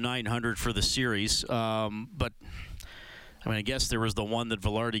around 900 for the series. But I mean, I guess there was the one that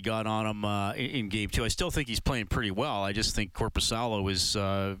Velarde got on him in Game 2. I still think he's playing pretty well. I just think Korpisalo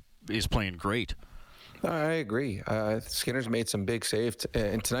is playing great. I agree. Skinner's made some big saves,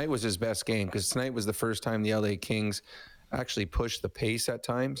 and tonight was his best game because tonight was the first time the LA Kings actually pushed the pace at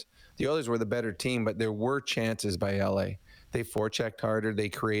times. The Oilers were the better team, but there were chances by LA. They forechecked harder. They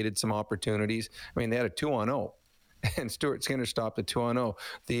created some opportunities. I mean, they had a 2-on-0, and Stuart Skinner stopped a 2-on-0.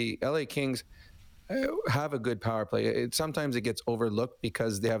 The LA Kings have a good power play. Sometimes it gets overlooked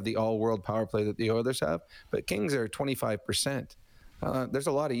because they have the all-world power play that the Oilers have, but Kings are 25%. There's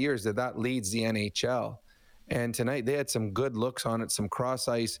a lot of years that leads the NHL. And tonight they had some good looks on it, some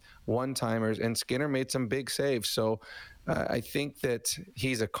cross-ice one-timers, and Skinner made some big saves. So I think that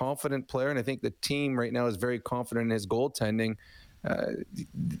he's a confident player, and I think the team right now is very confident in his goaltending.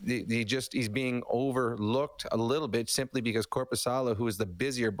 He's being overlooked a little bit simply because Korpisalo, who is the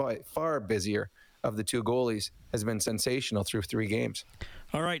busier, by far busier of the two goalies, has been sensational through 3 games.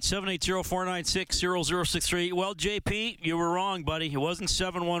 All right, 780-496-0063. Well, JP, you were wrong, buddy. It wasn't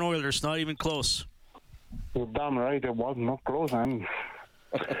 7-1 Oilers, not even close. You're damn right, it was not close. I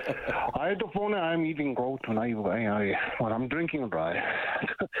had to phone. I'm eating grow tonight. I'm drinking dry.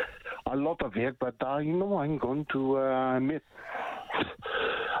 A lot of it, but I'm going to admit.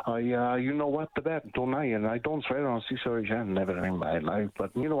 You know what, the bet tonight, and I don't swear on Cesar never in my life,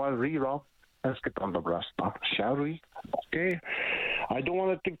 but you know what, Rob, let's get on the brass stuff, shall we? Okay. I don't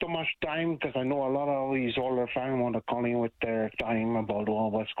want to take too much time because I know a lot of these older fans want to call in with their time about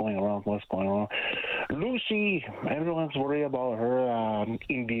what's going on. Lucy, everyone's worried about her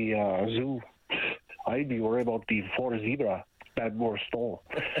in the zoo. I'd be worried about the 4 zebra that were stole.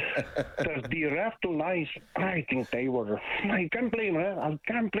 Because the ref tonight, I think they were. I can't blame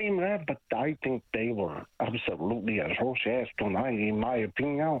ref, but I think they were absolutely atrocious tonight, in my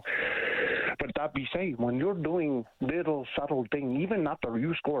opinion. But that be said, when you're doing little subtle thing, even after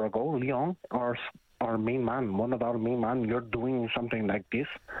you score a goal, Leon, our main man, one of our main man, you're doing something like this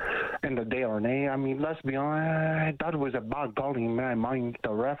in the day or night. I mean, let's be honest, that was a bad call in my mind.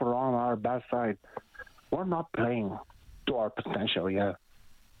 The ref are on our bad side. We're not playing to our potential yet.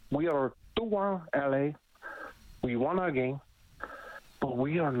 We are 2-1 LA. We won our game, but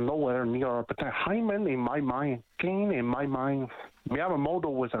we are nowhere near our potential. Hyman, in my mind, Kane, in my mind,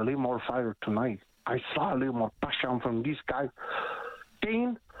 Miyamoto was a little more fire tonight. I saw a little more passion from this guy.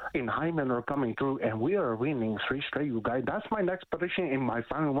 Kane and Hyman are coming through, and we are winning 3 straight, you guys. That's my next prediction in my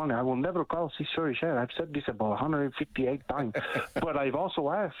final one. I will never call Cesar. I've said this about 158 times, but I've also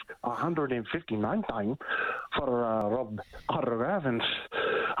asked 159 times for Rob Evans.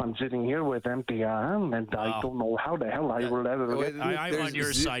 I'm sitting here with empty hand, and I don't know how the hell I will ever get. I'm on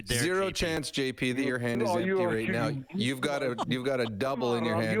your side there. Zero JP. chance, JP, that your hand is empty right now. You've got a double in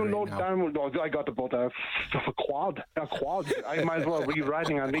your hand right now. I got about a quad. I might as well be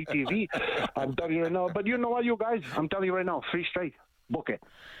riding on ATV. I'm telling you right now. But you know what, you guys? I'm telling you right now, 3 straight. Book it,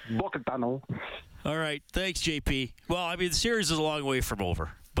 Dano. All right, thanks, JP. Well, I mean, the series is a long way from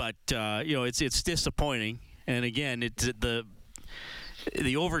over, but it's disappointing. And again, the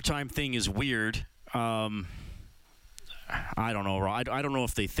overtime thing is weird. I don't know. I don't know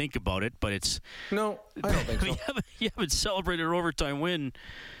if they think about it, but it's no. I don't think so. You haven't celebrated an overtime win.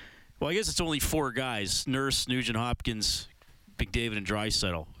 Well, I guess it's only 4 guys: Nurse, Nugent Hopkins, McDavid, and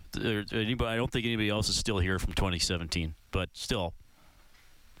Draisaitl. I don't think anybody else is still here from 2017, but still.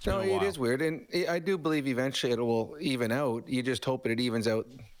 No, it is weird, and I do believe eventually it will even out. You just hope that it evens out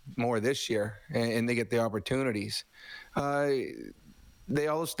more this year, and they get the opportunities. They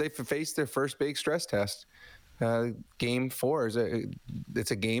faced their first big stress test. Game 4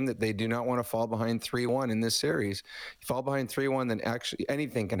 it's a game that they do not want to fall behind 3-1 in this series. You fall behind 3-1, then actually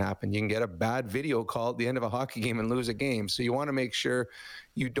anything can happen. You can get a bad video call at the end of a hockey game and lose a game. So you want to make sure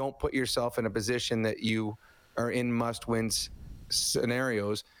you don't put yourself in a position that you are in must-win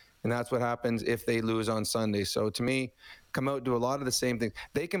scenarios, and that's what happens if they lose on Sunday. So to me, come out, do a lot of the same things.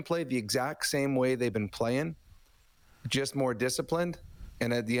 They can play the exact same way they've been playing, just more disciplined,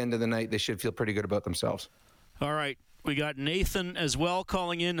 and at the end of the night, they should feel pretty good about themselves. All right. We got Nathan as well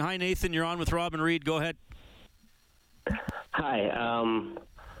calling in. Hi, Nathan. You're on with Robin Reed. Go ahead. Hi.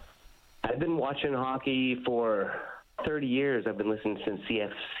 I've been watching hockey for 30 years. I've been listening since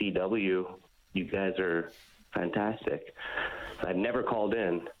CFCW. You guys are fantastic. I've never called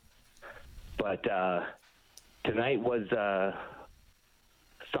in. But tonight was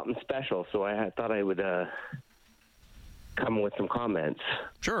something special, so I thought I would come with some comments.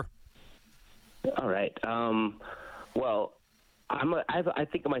 Sure. All right. Well, I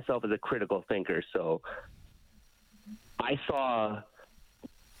think of myself as a critical thinker, so I saw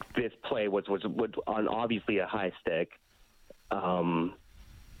this play was on obviously a high stick.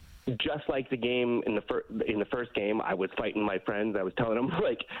 Just like the game in the first game, I was fighting my friends. I was telling them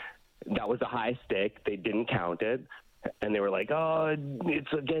like that was a high stick. They didn't count it, and they were like, "Oh,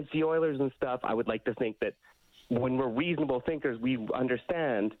 it's against the Oilers and stuff." I would like to think that when we're reasonable thinkers, we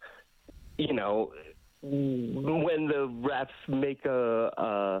understand, when the refs make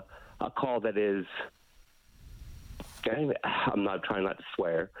a call that is, I'm not trying not to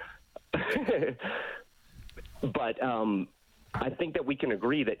swear, but I think that we can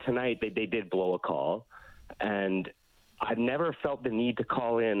agree that tonight they did blow a call, and I've never felt the need to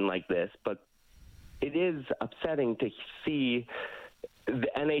call in like this, but it is upsetting to see the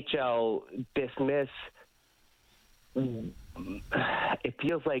NHL dismiss. It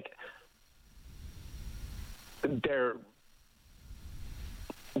feels like they're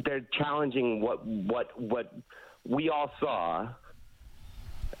challenging what we all saw.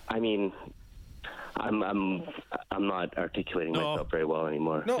 I mean, I'm not articulating myself very well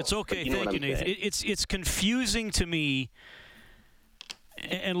anymore. No, it's okay. Thank you, Nathan. It's confusing to me.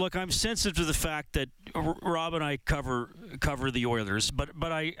 And look, I'm sensitive to the fact that Rob and I cover the Oilers, but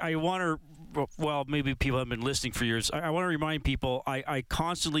I want to. Well, maybe people have been listening for years. I want to remind people I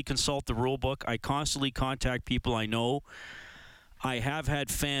constantly consult the rule book. I constantly contact people I know. I have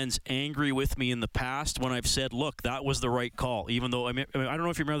had fans angry with me in the past when I've said, look, that was the right call, even though, I don't know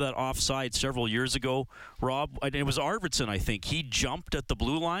if you remember that offside several years ago, Rob. It was Arvidsson, I think. He jumped at the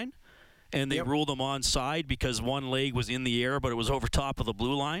blue line, and they ruled him onside because one leg was in the air, but it was over top of the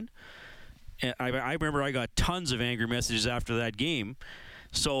blue line. And I remember I got tons of angry messages after that game.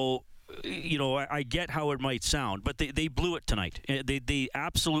 So, I get how it might sound, but they blew it tonight. They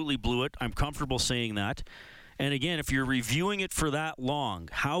absolutely blew it. I'm comfortable saying that. And again, if you're reviewing it for that long,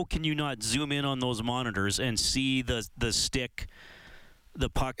 how can you not zoom in on those monitors and see the stick, the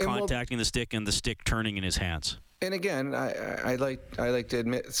puck contacting the stick, and the stick turning in his hands? And again, I like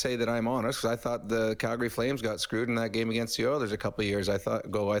to say that I'm honest, because I thought the Calgary Flames got screwed in that game against the Oilers a couple of years. I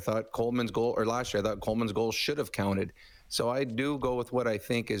thought Coleman's goal, or last year, I thought Coleman's goal should have counted. So I do go with what I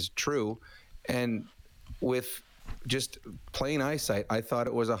think is true, and with just plain eyesight, I thought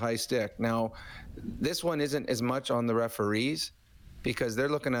it was a high stick. Now, this one isn't as much on the referees because they're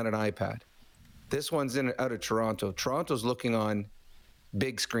looking at an iPad. This one's out of Toronto. Toronto's looking on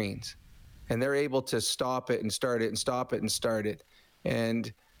big screens, and they're able to stop it and start it and stop it and start it,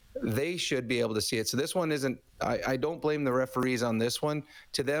 and they should be able to see it. So this one isn't. I don't blame the referees on this one.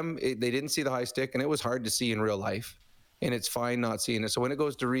 To them, they didn't see the high stick, and it was hard to see in real life. And it's fine not seeing it. So when it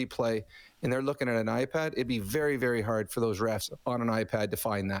goes to replay and they're looking at an iPad, it'd be very, very hard for those refs on an iPad to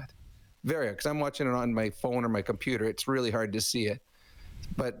find that. Very hard, because I'm watching it on my phone or my computer. It's really hard to see it.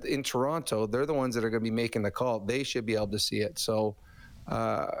 But in Toronto, they're the ones that are going to be making the call. They should be able to see it. So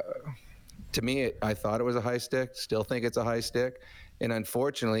to me, I thought it was a high stick. Still think it's a high stick. And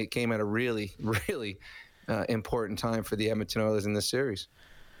unfortunately, it came at a really, really important time for the Edmonton Oilers in this series.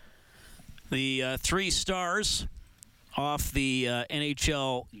 The 3 stars off the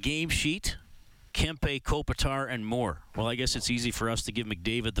NHL game sheet: Kempe, Kopitar, and Moore. Well, I guess it's easy for us to give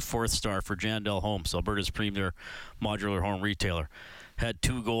McDavid the 4th star for Jandel Homes, Alberta's premier modular home retailer. Had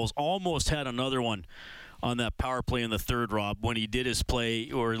 2 goals, almost had another one on that power play in the third, Rob, when he did his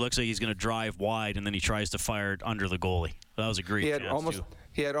play, or it looks like he's going to drive wide, and then he tries to fire it under the goalie. That was a great chance, too.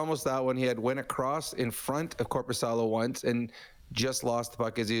 He had almost that one. He had went across in front of Korpisalo once and just lost the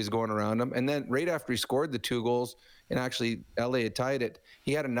puck as he was going around him. And then right after he scored the 2 goals, and actually LA had tied it,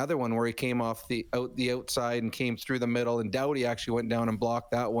 he had another one where he came off the outside and came through the middle, and Doughty actually went down and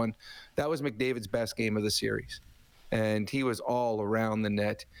blocked that one. That was McDavid's best game of the series, and he was all around the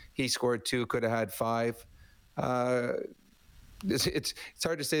net. He scored 2, could have had 5. It's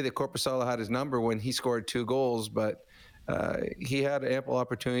hard to say that Korpisalo had his number when he scored 2 goals, but he had ample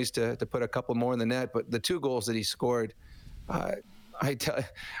opportunities to put a couple more in the net. But the 2 goals that he scored, I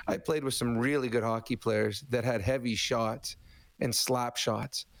played with some really good hockey players that had heavy shots and slap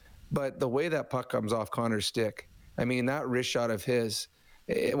shots. But the way that puck comes off Connor's stick, I mean, that wrist shot of his,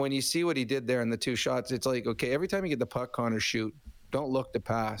 when you see what he did there in the 2 shots, it's like, okay, every time you get the puck, Connor, shoot. Don't look to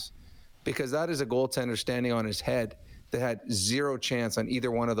pass. Because that is a goaltender standing on his head that had 0 chance on either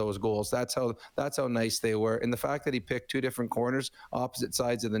one of those goals. That's how nice they were. And the fact that he picked 2 different corners, opposite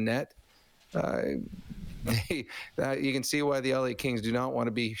sides of the net, you can see why the LA Kings do not want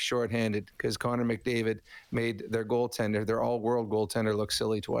to be shorthanded, because Connor McDavid made their goaltender, their all-world goaltender, look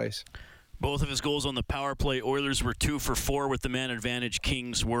silly twice. Both of his goals on the power play. Oilers were 2 for 4 with the man advantage.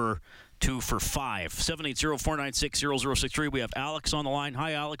 Kings were 2 for 5. 780-496-0063. We have Alex on the line.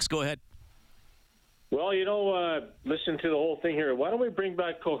 Hi, Alex. Go ahead. Well, listen to the whole thing here. Why don't we bring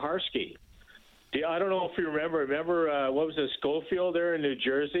back Koharski? I don't know if you remember. Remember, what was it, Schofield there in New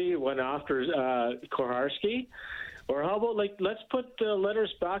Jersey went after Koharski? Or how about, let's put the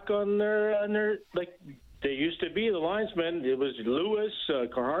letters back on their like they used to be, the linesmen. It was Lewis,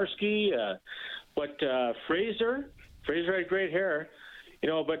 Koharski, but Fraser had great hair.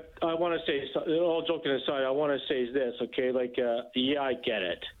 But I want to say, all joking aside, I want to say this, okay? Yeah, I get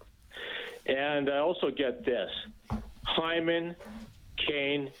it. And I also get this. Hyman,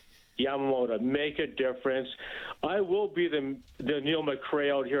 Kane, Yamamoto, make a difference. I will be the Neil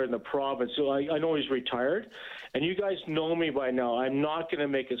McRae out here in the province. So I know he's retired, and you guys know me by now. I'm not going to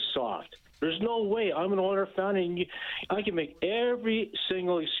make it soft. There's no way. I'm an Oilers fan, and I can make every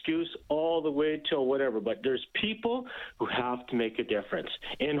single excuse all the way till whatever. But there's people who have to make a difference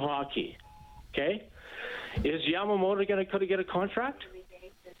in hockey. Okay? Is Yamamoto going to get a contract?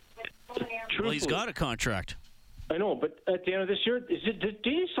 Well, he's got a contract. I know, but at the end of this year, did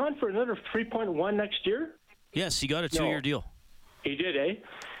he sign for another 3.1 next year? Yes, he got a 2-year deal. He did, eh?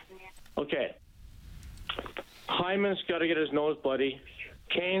 Okay. Hyman's got to get his nose bloody.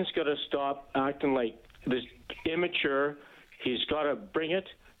 Kane's got to stop acting like this immature. He's got to bring it,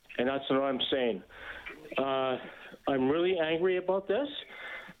 and that's what I'm saying. I'm really angry about this.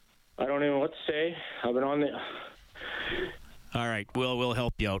 I don't even know what to say. I've been on the... All right, we'll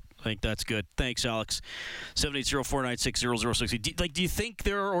help you out. I think that's good. Thanks, Alex. 780-496-0060. Do you think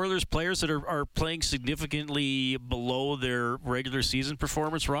there are Oilers players that are playing significantly below their regular season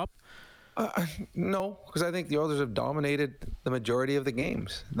performance, Rob? No, because I think the Oilers have dominated the majority of the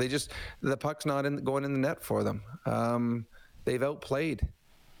games. The puck's not going in the net for them. They've outplayed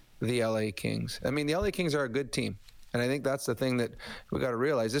the LA Kings. I mean, the LA Kings are a good team, and I think that's the thing that we got to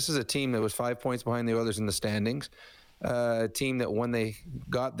realize. This is a team that was 5 points behind the Oilers in the standings. A team that when they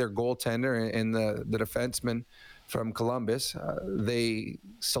got their goaltender and the defenseman from Columbus, they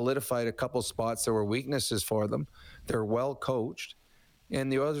solidified a couple spots that were weaknesses for them. They're well coached,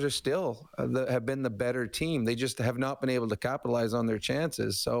 and the Oilers are still have been the better team. They just have not been able to capitalize on their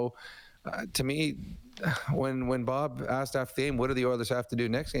chances. So, to me, when Bob asked after the game, what do the Oilers have to do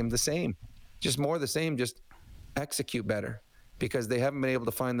next game? The same, just more the same, just execute better, because they haven't been able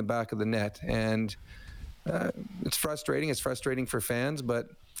to find the back of the net. And it's frustrating. It's frustrating for fans, but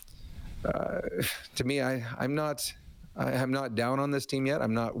to me, I'm not down on this team yet.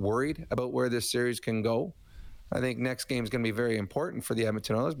 I'm not worried about where this series can go. I think next game is going to be very important for the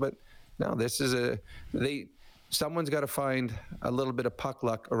Edmonton Oilers, but no, this is someone's got to find a little bit of puck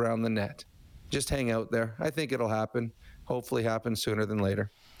luck around the net. Just hang out there. I think it'll happen. Hopefully happen sooner than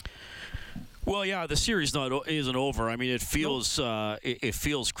later. Well, yeah, the series isn't over. I mean, it feels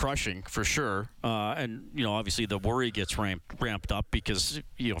crushing for sure, and obviously the worry gets ramped up because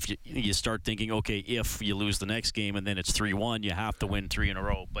if you start thinking, okay, if you lose the next game and then it's 3-1, you have to win 3 in a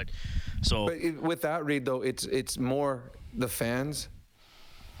row. But with that, Reed, though, it's more the fans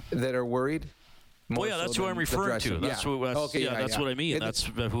that are worried. Well, yeah, that's who I'm referring to. That's what I mean. That's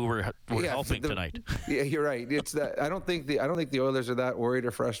who we're helping tonight. Yeah, you're right. It's that I don't think the Oilers are that worried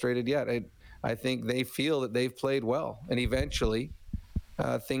or frustrated yet. I think they feel that they've played well, and eventually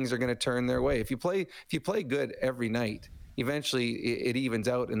things are going to turn their way. If you play good every night, eventually it evens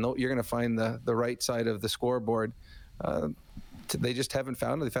out, and you're going to find the right side of the scoreboard. They just haven't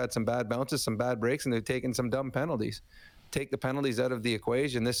found it. They've had some bad bounces, some bad breaks, and they've taken some dumb penalties. Take the penalties out of the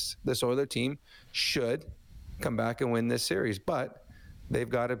equation, this Oilers team should come back and win this series, but they've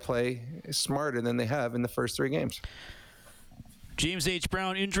got to play smarter than they have in the first 3 games. James H.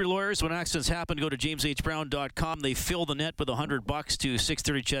 Brown Injury Lawyers. When accidents happen, go to jameshbrown.com. They fill the net with $100 to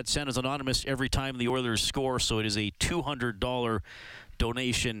 630 Ched Santa's Anonymous every time the Oilers score, so it is a $200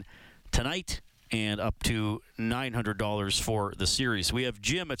 donation tonight and up to $900 for the series. We have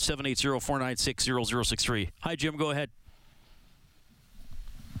Jim at 780-496-0063. Hi, Jim. Go ahead.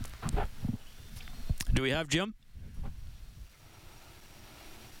 Do we have Jim?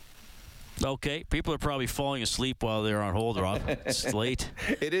 Okay, people are probably falling asleep while they're on hold, Rob. It's late.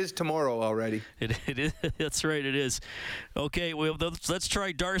 It is tomorrow already. It is. That's right, it is. Okay, well, let's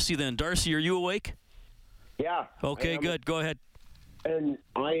try Darcy then. Darcy, are you awake? Yeah. Okay, good. Go ahead. And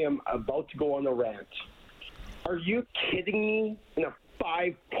I am about to go on a rant. Are you kidding me? In a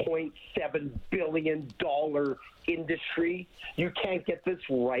 $5.7 billion industry, you can't get this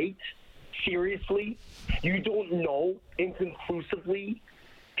right? Seriously? You don't know inconclusively?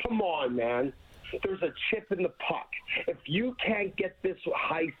 Come on, man. There's a chip in the puck. If you can't get this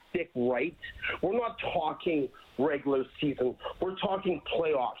high stick right, we're not talking regular season. We're talking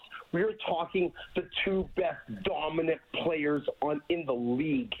playoffs. We're talking the two best dominant players in the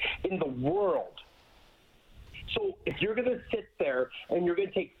league, in the world. So if you're going to sit there and you're going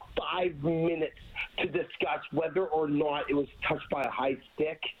to take 5 minutes to discuss whether or not it was touched by a high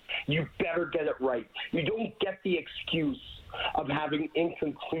stick, you better get it right. You don't get the excuse of having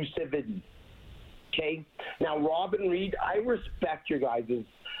inconclusivity. Okay? Now, Rob and Reed, I respect your guys'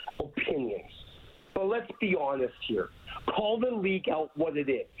 opinions. But let's be honest here. Call the league out what it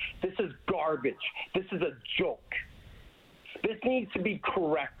is. This is garbage. This is a joke. This needs to be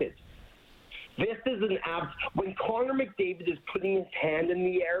corrected. This is an when Connor McDavid is putting his hand in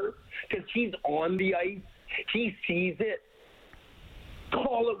the air because he's on the ice, he sees it.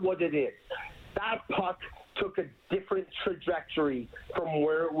 Call it what it is. That puck took a different trajectory from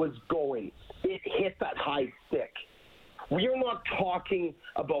where it was going. It hit that high stick. We are not talking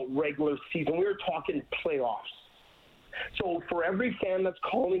about regular season. We are talking playoffs. So for every fan that's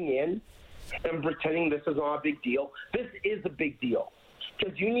calling in and pretending this is not a big deal, this is a big deal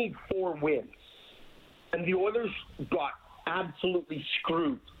because you need 4 wins. And the Oilers got absolutely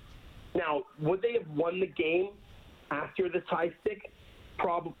screwed. Now, would they have won the game after this high stick?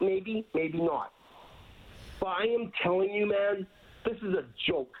 Probably, maybe not. But I am telling you, man, this is a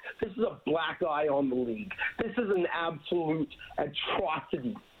joke. This is a black eye on the league. This is an absolute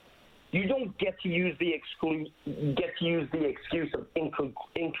atrocity. You don't get to use the excuse of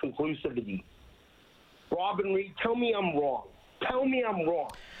inconclusivity. Robin Reed, tell me I'm wrong. Tell me I'm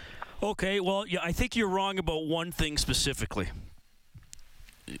wrong. Okay, well, yeah, I think you're wrong about one thing specifically.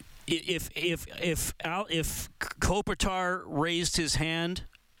 If Kopitar raised his hand,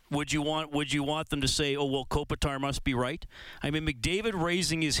 would you want them to say, "Oh, well, Kopitar must be right"? I mean, McDavid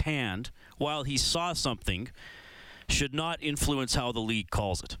raising his hand while he saw something should not influence how the league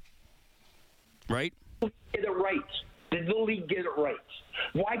calls it. Right? Get it right. Did the league get it right?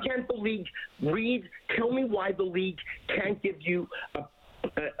 Why can't the league tell me why the league can't give you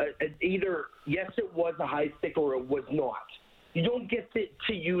either yes, it was a high stick or it was not. You don't get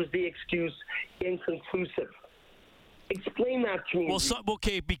to use the excuse inconclusive. Explain that to me. Well,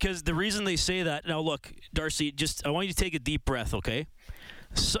 okay, because the reason they say that, now look, Darcy, I want you to take a deep breath, okay?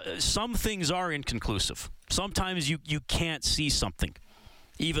 Some things are inconclusive. Sometimes you can't see something,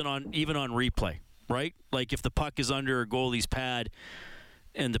 even on replay, right? Like if the puck is under a goalie's pad,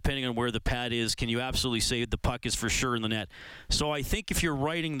 and depending on where the pad is, can you absolutely say the puck is for sure in the net? So I think if you're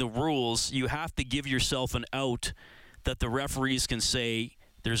writing the rules, you have to give yourself an out that the referees can say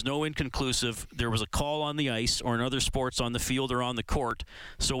there's no inconclusive, there was a call on the ice or in other sports on the field or on the court,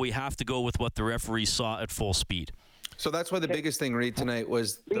 so we have to go with what the referees saw at full speed. So that's why the biggest thing, Reed, tonight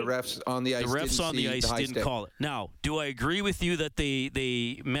was the refs on the ice. The refs on the ice didn't call it. Now, do I agree with you that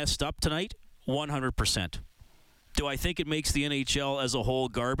they messed up tonight? 100%. Do I think it makes the NHL as a whole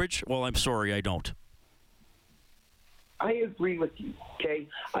garbage? Well, I'm sorry, I don't. I agree with you, okay?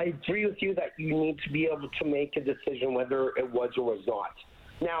 I agree with you that you need to be able to make a decision whether it was or was not.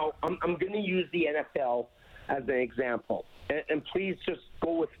 Now, I'm going to use the NFL as an example, and please just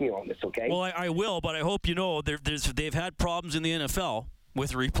go with me on this, okay? Well, I will, but I hope you know they've had problems in the NFL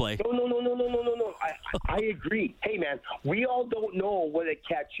with replay. No. I agree. Hey, man, we all don't know what a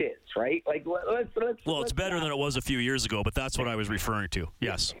catch is, right? Like, Well, it's better than it was a few years ago, but that's what I was referring to.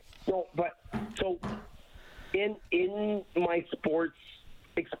 Yes. No, but so in my sports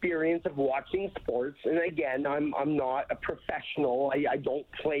experience of watching sports, and again, I'm not a professional. I don't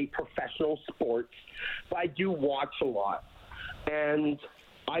play professional sports, but I do watch a lot, and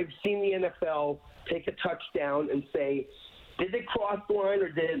I've seen the NFL take a touchdown and say, did it cross the line or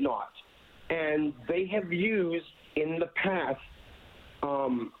did it not? And they have used in the past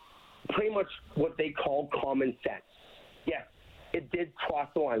pretty much what they call common sense. Yes, it did cross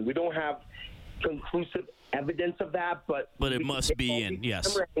the line. We don't have conclusive evidence of that, but it must be in,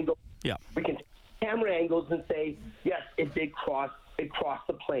 yes. Yeah. We can take camera angles and say, yes, it did cross. It crossed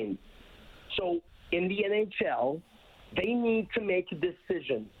the plane. So in the NHL, they need to make a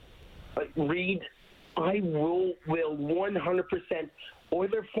decision. Reed, I will 100%,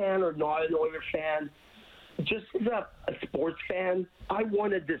 Oiler fan or not an Oiler fan, just as a sports fan, I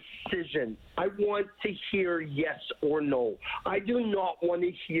want a decision. I want to hear yes or no. I do not want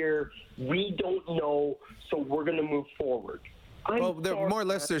to hear we don't know, so we're going to move forward. Well, more or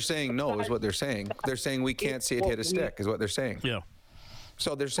less they're saying no is what they're saying. They're saying we can't see it hit a stick is what they're saying. Yeah.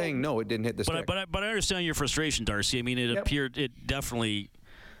 So they're saying no, it didn't hit the stick. But I understand your frustration, Darcy. I mean, it appeared, it definitely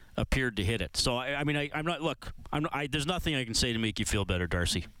appeared to hit it. So I'm not. Look, there's nothing I can say to make you feel better,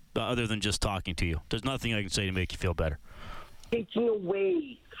 Darcy, other than just talking to you. There's nothing I can say to make you feel better. Taking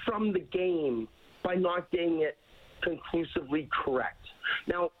away from the game by not getting it conclusively correct.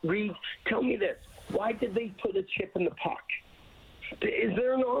 Now, Reed, tell me this: why did they put a chip in the puck? Is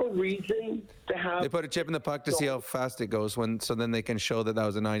there no reason to have? They put a chip in the puck to see how fast it goes, so then they can show that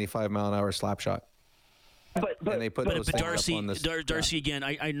was a 95-mile-an-hour slap shot. But they put those things Darcy, up on this, Darcy, again,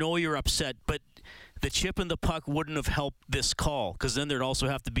 I know you're upset, but the chip in the puck wouldn't have helped this call, because then there'd also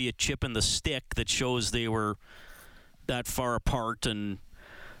have to be a chip in the stick that shows they were that far apart, and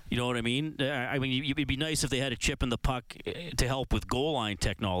you know what I mean? It'd be nice if they had a chip in the puck to help with goal line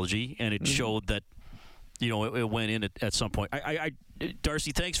technology, and it showed that, it went in at some point.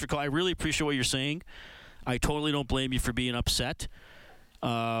 Darcy, thanks for calling. I really appreciate what you're saying. I totally don't blame you for being upset.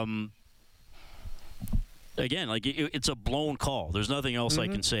 Again, it's a blown call. There's nothing else I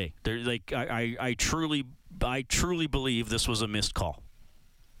can say. I truly believe this was a missed call.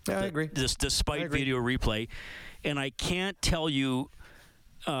 Yeah, I agree. Despite video replay, and I can't tell you,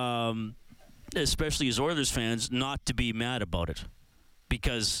 especially as Oilers fans, not to be mad about it,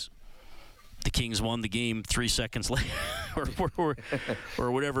 because the Kings won the game 3 seconds later,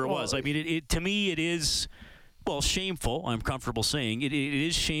 or whatever it was. I mean, to me, it is, shameful. I'm comfortable saying it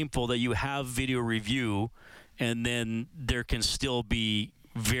is shameful that you have video review, and then there can still be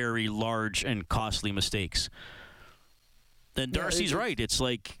very large and costly mistakes. Then Darcy's right. It's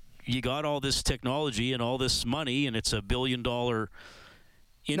like you got all this technology and all this money, and it's $1 billion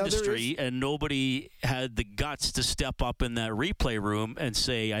industry, and nobody had the guts to step up in that replay room and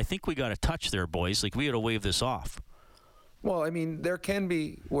say, I think we got a touch there, boys. Like, we got to wave this off. Well, I mean, there can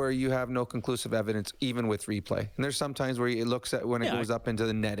be where you have no conclusive evidence, even with replay. And there's sometimes where it looks at when it goes up into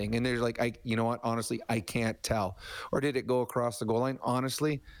the netting, and there's like, you know what? Honestly, I can't tell. Or did it go across the goal line?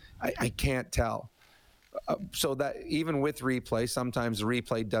 Honestly, I can't tell. So that even with replay, sometimes the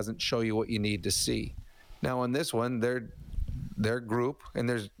replay doesn't show you what you need to see. Now, on this one, their group, and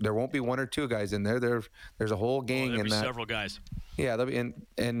there won't be one or two guys in there. There's a whole gang in that. Several guys. Yeah,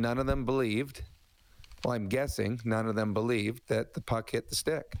 and none of them believed. Well, I'm guessing none of them believed that the puck hit the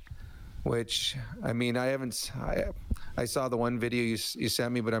stick. Which, I mean, I saw the one video you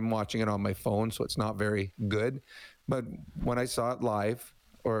sent me, but I'm watching it on my phone, so it's not very good. But when I saw it live,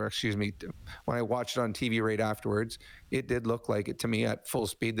 when I watched it on TV right afterwards, it did look like it to me at full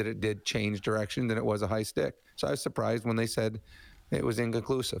speed that it did change direction, that it was a high stick. So I was surprised when they said it was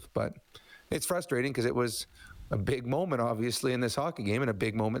inconclusive. But it's frustrating because it was a big moment, obviously, in this hockey game and a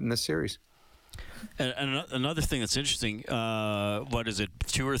big moment in this series. And another thing that's interesting, 2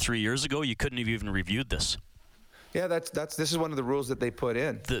 or 3 years ago, you couldn't have even reviewed this. Yeah, this is one of the rules that they put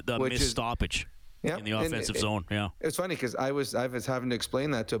in. The missed stoppage. Yeah, in the offensive zone. Yeah, it's funny because I was having to explain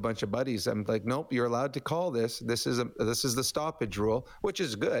that to a bunch of buddies. I'm like, nope, you're allowed to call this. This is the stoppage rule, which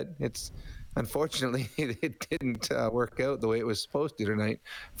is good. It's unfortunately it didn't work out the way it was supposed to tonight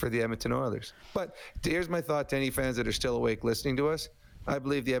for the Edmonton Oilers. But here's my thought to any fans that are still awake listening to us. I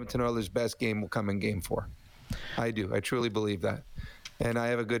believe the Edmonton Oilers' best game will come in Game 4. I do. I truly believe that, and I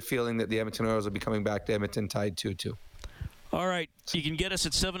have a good feeling that the Edmonton Oilers will be coming back to Edmonton tied 2-2. All right. You can get us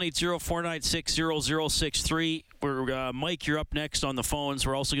at 780-496-0063. Mike, you're up next on the phones.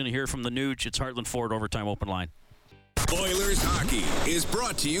 We're also going to hear from the Nooch. It's Heartland Ford Overtime Open Line. Oilers hockey is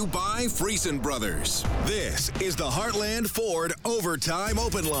brought to you by Friesen Brothers. This is the Heartland Ford Overtime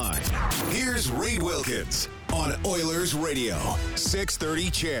Open Line. Here's Reed Wilkins on Oilers Radio,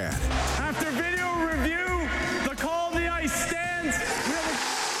 630 CHED. After video review, the call on the ice stands.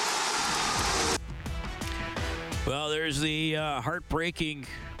 Well, there's the heartbreaking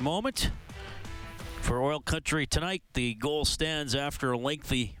moment for Oil Country tonight. The goal stands after a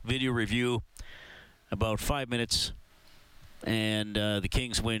lengthy video review, about 5 minutes, and the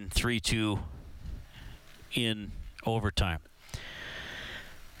Kings win 3-2 in overtime.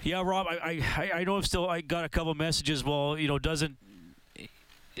 Yeah, Rob, I know I got a couple messages. Well, doesn't.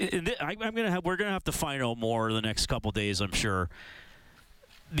 We're gonna have to find out more the next couple days, I'm sure,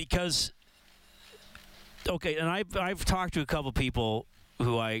 because. Okay, and I've talked to a couple people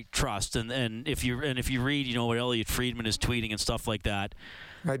who I trust, and if you read, what Elliot Friedman is tweeting and stuff like that.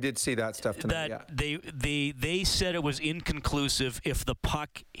 I did see that stuff tonight. They said it was inconclusive if the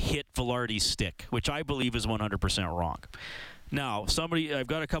puck hit Velarde's stick, which I believe is 100% wrong. Now, I've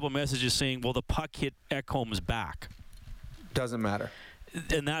got a couple messages saying, well, the puck hit Ekholm's back. Doesn't matter.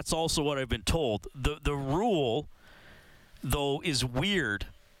 And that's also what I've been told. The rule, though, is weird.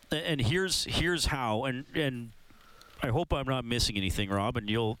 And here's how, and I hope I'm not missing anything, Rob, and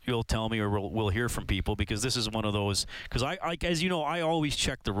you'll tell me, or we'll hear from people, because this is one of those. Because I as you know, I always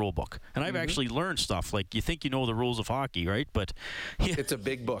check the rule book, and I've actually learned stuff. Like, you think you know the rules of hockey, right? But it's a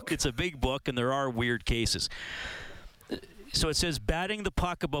big book. It's a big book, and there are weird cases. So it says batting the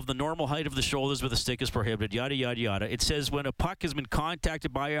puck above the normal height of the shoulders with a stick is prohibited, yada, yada, yada. It says when a puck has been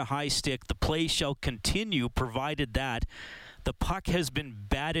contacted by a high stick, the play shall continue provided that the puck has been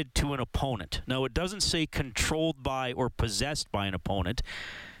batted to an opponent. Now, it doesn't say controlled by or possessed by an opponent,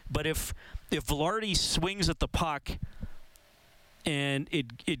 but if Velarde swings at the puck and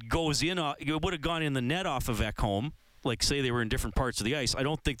it goes in, it would have gone in the net off of Ekholm, like say they were in different parts of the ice, I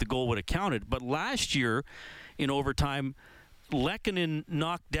don't think the goal would have counted. But last year in overtime, Lehkonen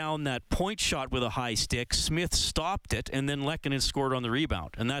knocked down that point shot with a high stick. Smith stopped it, and then Lehkonen scored on the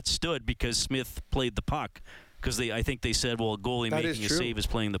rebound. And that stood because Smith played the puck. Because I think they said, well, a goalie making a save is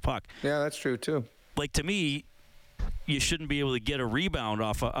playing the puck. Yeah, that's true, too. Like, to me, you shouldn't be able to get a rebound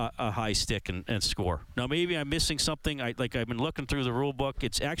off a high stick and score. Now, maybe I'm missing something. I've been looking through the rule book.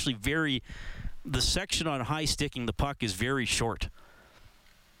 It's actually the section on high sticking the puck is very short.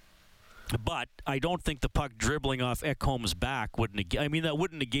 But I don't think the puck dribbling off Ekholm's back would negate. I mean, that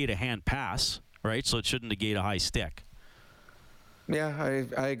wouldn't negate a hand pass, right? So it shouldn't negate a high stick. Yeah,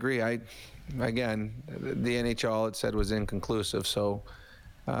 I agree. Again, the NHL, it said, was inconclusive. So,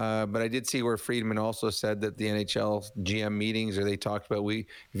 but I did see where Friedman also said that the NHL GM meetings, or they talked about, if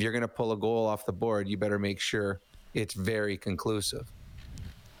you're going to pull a goal off the board, you better make sure it's very conclusive.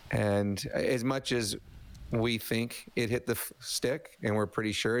 And as much as we think it hit the stick, and we're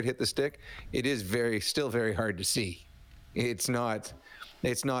pretty sure it hit the stick, it is still very hard to see. It's not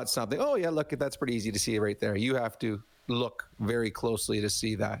something, oh yeah, look, that's pretty easy to see right there. You have to look very closely to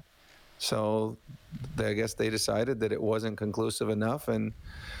see that. So I guess they decided that it wasn't conclusive enough, and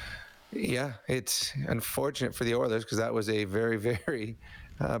yeah, it's unfortunate for the Oilers, because that was a very, very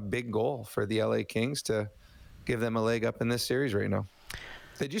big goal for the LA Kings to give them a leg up in this series right now.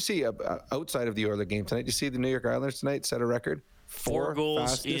 Did you see outside of the Oilers game tonight? Did you see the New York Islanders tonight set a record? 4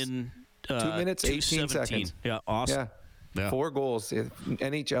 goals in 2 minutes, 18 seconds. Yeah, awesome. Yeah. 4 goals,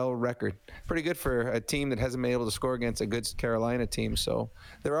 NHL record. Pretty good for a team that hasn't been able to score against a good Carolina team. So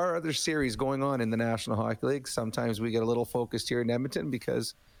there are other series going on in the National Hockey League. Sometimes we get a little focused here in Edmonton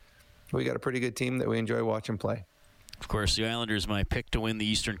because we got a pretty good team that we enjoy watching play. Of course, the Islanders, my pick to win the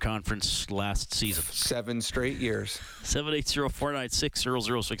Eastern Conference last season. 7 straight years.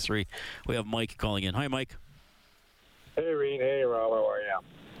 780-496-0063. We have Mike calling in. Hi, Mike. Hey, Reed. Hey, Rob. How are you?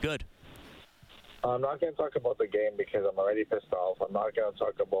 Good. I'm not going to talk about the game because I'm already pissed off. I'm not going to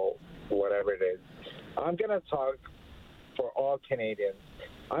talk about whatever it is. I'm going to talk for all Canadians.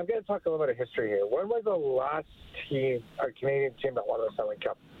 I'm going to talk a little bit of history here. When was the last Canadian team that won the Stanley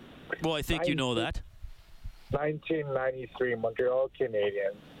Cup? Well, I think you know that. 1993 Montreal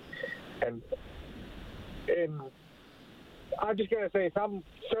Canadiens. And I'm just going to say some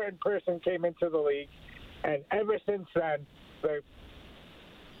certain person came into the league, and ever since then, the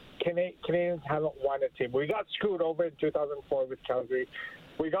Canadians haven't won a team. We got screwed over in 2004 with Calgary.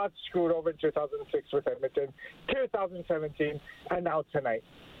 We got screwed over in 2006 with Edmonton, 2017, and now tonight.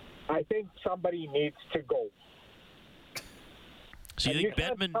 I think somebody needs to go. So you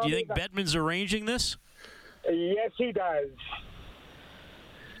think Bettman's arranging this? Yes, he does.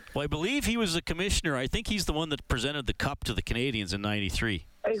 Well, I believe he was the commissioner. I think he's the one that presented the cup to the Canadians in '93.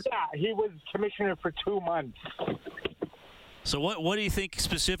 Yeah, he was commissioner for 2 months. So what do you think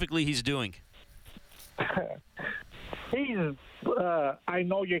specifically he's doing? I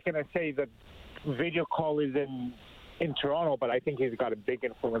know you're going to say that video call is in Toronto, but I think he's got a big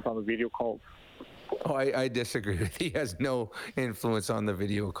influence on the video call. Oh, I disagree. He has no influence on the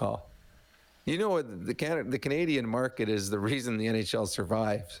video call. You know what? The Canadian market is the reason the NHL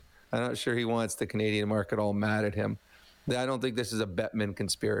survives. I'm not sure he wants the Canadian market all mad at him. I don't think this is a Bettman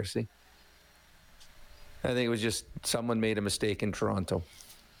conspiracy. I think it was just someone made a mistake in Toronto.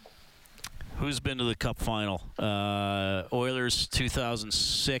 Who's been to the Cup final? Oilers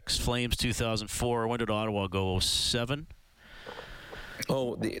 2006, Flames 2004. When did Ottawa go? 07?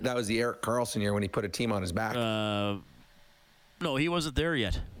 Oh, that was the Erik Karlsson year when he put a team on his back. No, he wasn't there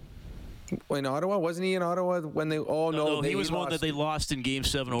yet. In Ottawa? Wasn't he in Ottawa when they... Oh, no. He was one that they lost in Game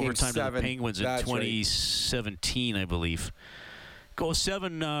 7 overtime to the Penguins in 2017, right. I believe.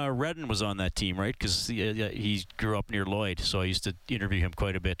 07, Redden was on that team, right? Because he grew up near Lloyd, so I used to interview him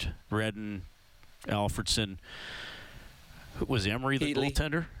quite a bit. Redden, Alfredson. Was Emery the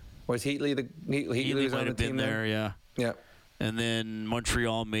goaltender? Was Heatley the... Heatley might have been there, yeah. Yeah. And then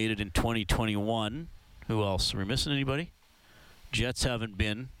Montreal made it in 2021. Who else? Are we missing anybody? Jets haven't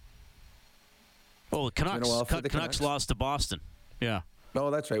been. Oh, the Canucks. Canucks lost to Boston. Yeah.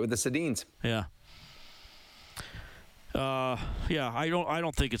 Oh, that's right, with the Sedins. Yeah. I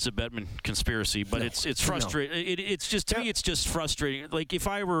don't think it's a Bettman conspiracy, but it's frustrating. No. It's just, to me, it's just frustrating. Like, if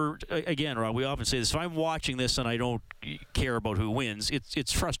I were, again, Rob, we often say this, if I'm watching this and I don't care about who wins,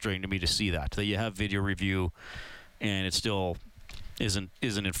 it's frustrating to me to see that you have video review and it still isn't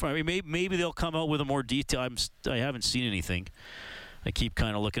in front. I mean, maybe they'll come out with a more detail. I haven't seen anything. I keep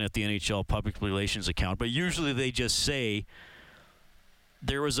kind of looking at the NHL public relations account, but usually they just say,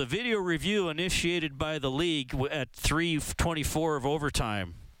 there was a video review initiated by the league at 3:24 of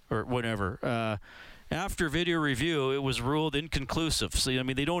overtime or whatever. After video review, it was ruled inconclusive. So, I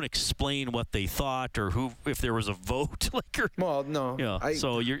mean, they don't explain what they thought or if there was a vote. Well, no. Yeah. I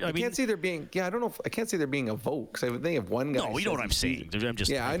can't see there being. Yeah, I don't know. I can't see there being a vote because I would think if one guy. No, you know what I'm saying. I'm just.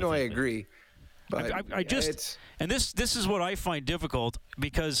 Yeah, I know. I agree. But I just. And this is what I find difficult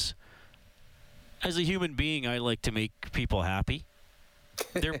because, as a human being, I like to make people happy.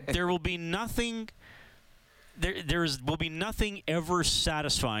 There will be nothing. There will be nothing ever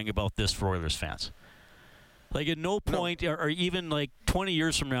satisfying about this for Oilers fans. Like, at no point, or even like 20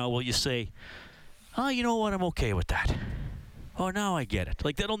 years from now, will you say, "Oh, you know what? I'm okay with that." Oh, now I get it.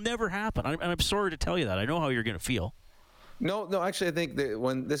 Like, that'll never happen. I'm sorry to tell you that. I know how you're going to feel. No. Actually, I think that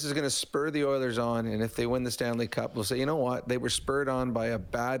when this is going to spur the Oilers on, and if they win the Stanley Cup, we'll say, you know what? They were spurred on by a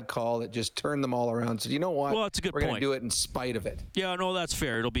bad call that just turned them all around. So, you know what? Well, that's a good point. We're going to do it in spite of it. Yeah, no, that's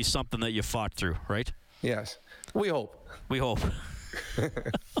fair. It'll be something that you fought through, right? Yes. We hope.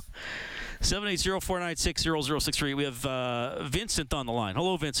 780-496-0063. We have Vincent on the line.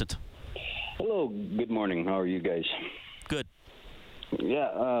 Hello, Vincent. Hello. Good morning. How are you guys? Good.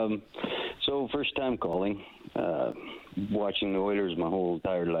 Yeah. So first time calling. Watching the Oilers my whole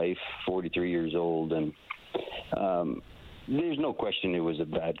entire life. 43 years old, and there's no question it was a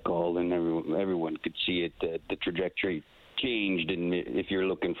bad call, and everyone could see it. The trajectory changed, and if you're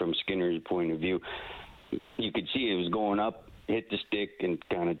looking from Skinner's point of view, you could see it was going up, hit the stick, and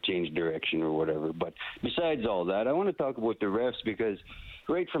kind of changed direction or whatever. But besides all that, I want to talk about the refs because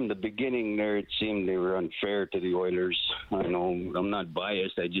right from the beginning there, it seemed they were unfair to the Oilers. I know I'm not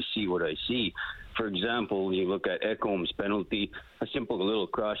biased. I just see what I see. For example, you look at Ekholm's penalty, a simple little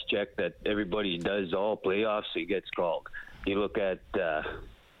cross-check that everybody does all playoffs, he gets called. You look at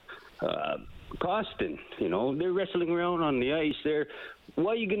Costin, they're wrestling around on the ice there.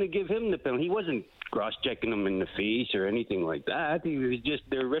 Why are you going to give him the penalty? He wasn't cross-checking him in the face or anything like that. He was just,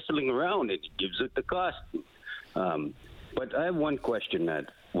 they're wrestling around. It gives it the Costin. But I have one question that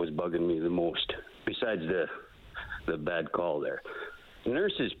was bugging me the most, besides the bad call there.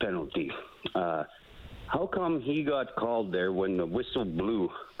 Nurse's penalty. How come he got called there when the whistle blew?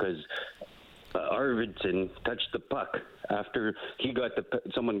 Because Arvidsson touched the puck after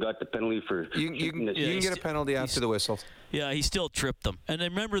someone got the penalty for you can get a penalty after the whistle. Yeah, he still tripped them. And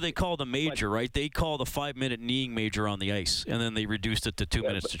remember, they called a major, right? They called a 5-minute kneeing major on the ice, and then they reduced it to 2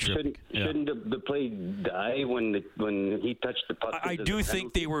 minutes to trip. Shouldn't the play die when he touched the puck? I do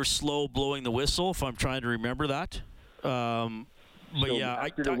think they were slow blowing the whistle, if I'm trying to remember that. But so yeah,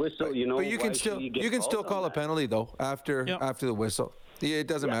 after the whistle, but you can still call a penalty though after the whistle. Yeah, it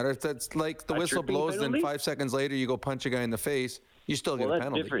doesn't matter. If that's like the whistle blows, then 5 seconds later you go punch a guy in the face, you still get a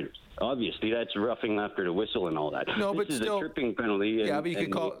penalty. That's different. Obviously, that's roughing after the whistle and all that. No, but this still, is a tripping penalty. But you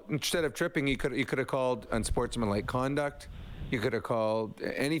could call instead of tripping, you could have called unsportsmanlike conduct. You could have called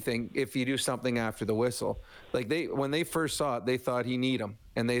anything if you do something after the whistle. Like when they first saw it, they thought he kneed him,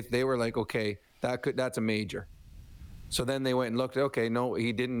 and they were like, okay, that's a major. So then they went and looked. Okay, no,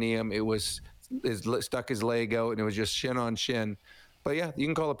 he didn't knee him. It was stuck his leg out, and it was just shin on shin. But yeah, you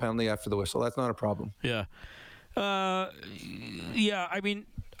can call a penalty after the whistle. That's not a problem. Yeah, yeah. I mean,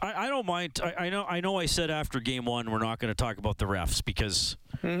 I don't mind. I know. I said after game one we're not going to talk about the refs because,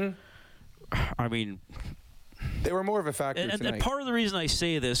 I mean, they were more of a factor tonight. And part of the reason I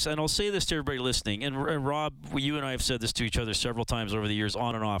say this, and I'll say this to everybody listening, and Rob, you and I have said this to each other several times over the years,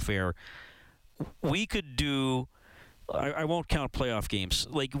 on and off air. We could do. I won't count playoff games.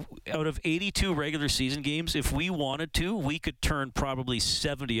 Like, out of 82 regular season games, if we wanted to, we could turn probably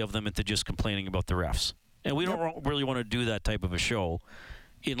 70 of them into just complaining about the refs. And we don't really want to do that type of a show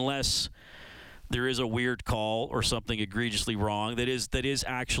unless there is a weird call or something egregiously wrong that is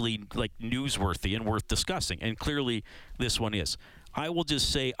actually, like, newsworthy and worth discussing. And clearly this one is. I will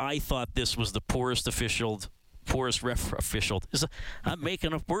just say I thought this was the poorest ref official. I'm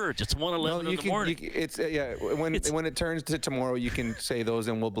making up words. It's 1:11 in the morning. When it turns to tomorrow, you can say those,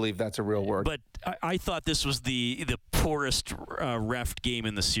 and we'll believe that's a real word. But I thought this was the poorest ref game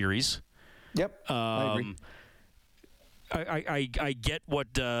in the series. Yep, I agree. I get what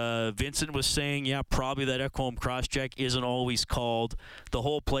Vincent was saying. Yeah, probably that Ekholm cross-check isn't always called. The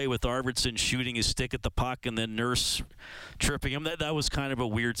whole play with Arvidsson shooting his stick at the puck and then Nurse tripping him, that was kind of a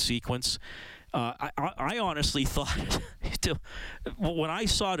weird sequence. I honestly thought, when I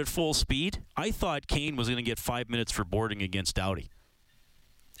saw it at full speed, I thought Kane was going to get 5 minutes for boarding against Doughty.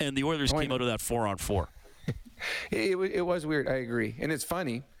 And the Oilers came out of that 4-on-4. It was weird, I agree. And it's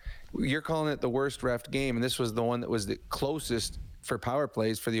funny. You're calling it the worst ref game, and this was the one that was the closest for power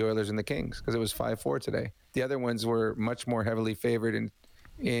plays for the Oilers and the Kings, because it was 5-4 today. The other ones were much more heavily favored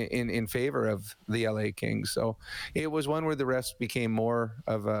in favor of the LA Kings. So it was one where the refs became more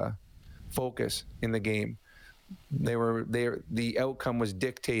of a focus in the game. The outcome was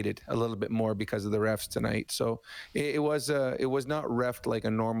dictated a little bit more because of the refs tonight. So it was not refed like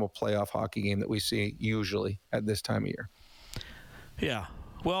a normal playoff hockey game that we see usually at this time of year. Yeah.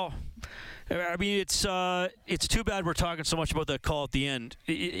 Well, I mean, it's too bad we're talking so much about that call at the end.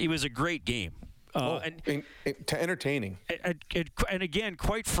 It was a great game. Entertaining. And again,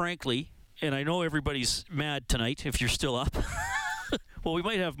 quite frankly, and I know everybody's mad tonight if you're still up. Well, we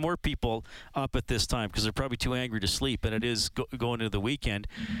might have more people up at this time because they're probably too angry to sleep, and it is going into the weekend.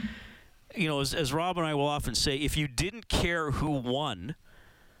 You know, as Rob and I will often say, if you didn't care who won,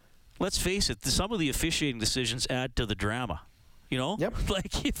 let's face it, some of the officiating decisions add to the drama. You know,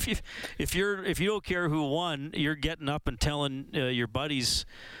 like if you don't care who won, you're getting up and telling your buddies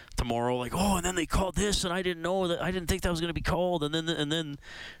tomorrow, like, oh, and then they called this, and I didn't know that, I didn't think that was going to be called, and then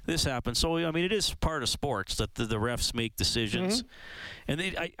this happened. So I mean, it is part of sports that the refs make decisions, and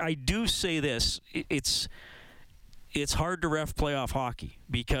I do say this: it's hard to ref playoff hockey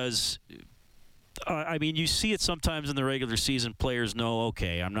because. I mean, you see it sometimes in the regular season. Players know,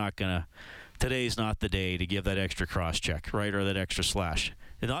 okay, today's not the day to give that extra cross-check, right, or that extra slash.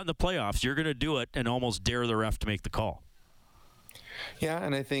 And not in the playoffs. You're going to do it and almost dare the ref to make the call. Yeah,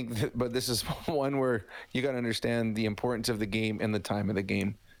 and I think, but this is one where you got to understand the importance of the game and the time of the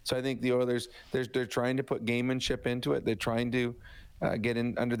game. So I think the Oilers, they're trying to put gamemanship into it. They're trying to get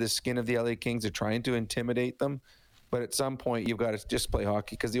in under the skin of the LA Kings. They're trying to intimidate them. But at some point, you've got to just play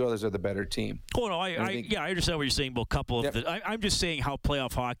hockey because the Oilers are the better team. Oh, no, I understand what you're saying about a couple of I'm just saying how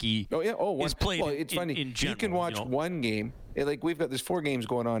playoff hockey is played it's funny. In general. You can watch one game. There's 4 games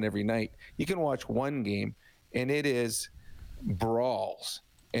going on every night. You can watch one game, and it is brawls.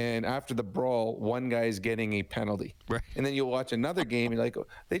 And after the brawl, one guy is getting a penalty. Right. And then you'll watch another game, and you're like, oh,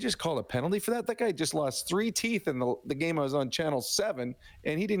 they just called a penalty for that? That guy just lost 3 teeth in the game I was on Channel 7,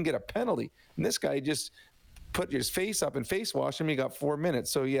 and he didn't get a penalty. And this guy just put his face up and face wash him. He got 4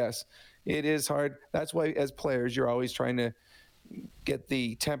 minutes. So yes, it is hard. That's why as players, you're always trying to get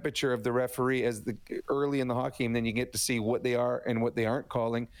the temperature of the referee early in the hockey game. Then you get to see what they are and what they aren't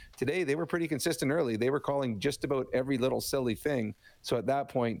calling. Today, they were pretty consistent early. They were calling just about every little silly thing. So at that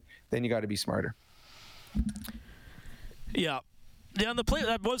point, then you got to be smarter. Yeah. Yeah, the play,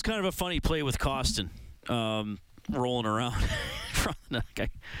 that was kind of a funny play with Costin rolling around from that guy.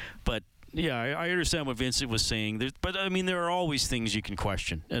 But yeah, I understand what Vincent was saying. But, I mean, there are always things you can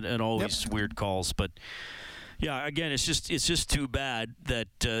question and always weird calls. But, yeah, again, it's just too bad that,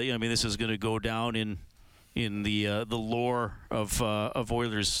 I mean, this is going to go down in the lore of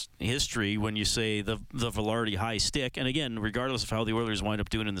Oilers history when you say the Velarde high stick. And, again, regardless of how the Oilers wind up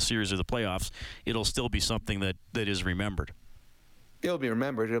doing in the series or the playoffs, it'll still be something that is remembered. It'll be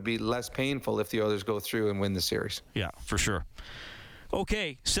remembered. It'll be less painful if the Oilers go through and win the series. Yeah, for sure.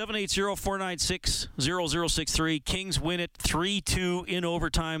 Okay, 780-496-0063. Kings win it 3-2 in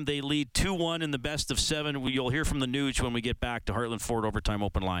overtime. They lead 2-1 in the best of 7. You'll hear from the Nuge when we get back to Heartland Ford Overtime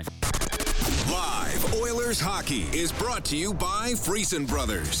Open Line. Live Oilers hockey is brought to you by Friesen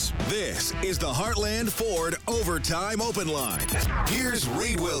Brothers. This is the Heartland Ford Overtime Open Line. Here's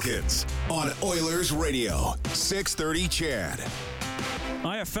Reed Wilkins on Oilers Radio, 630 CHED.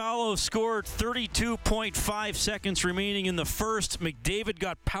 Iafallo scored 32.5 seconds remaining in the first. McDavid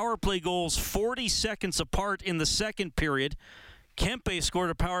got power play goals 40 seconds apart in the second period. Kempe scored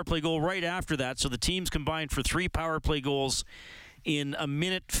a power play goal right after that, so the teams combined for 3 power play goals in a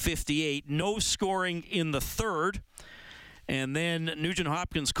minute 58. No scoring in the third. And then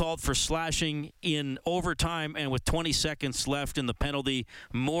Nugent-Hopkins called for slashing in overtime, and with 20 seconds left in the penalty,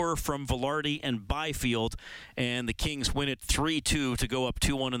 more from Velarde and Byfield, and the Kings win it 3-2 to go up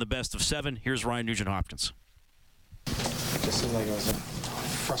 2-1 in the best of 7. Here's Ryan Nugent-Hopkins. It just seemed like it was a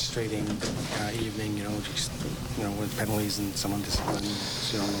frustrating evening, with penalties and some undisciplined,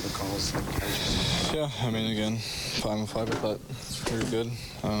 other calls. Yeah, I mean, again, 5-on-5, I thought we were good.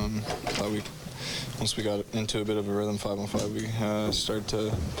 Thought once we got into a bit of a rhythm, 5-on-5, we started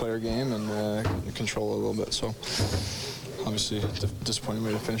to play our game and control it a little bit. So obviously a disappointing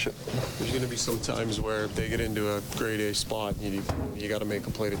way to finish it. There's going to be some times where if they get into a grade A spot, you got to make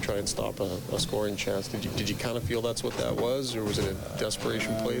a play to try and stop a scoring chance. Did you kind of feel that's what that was, or was it a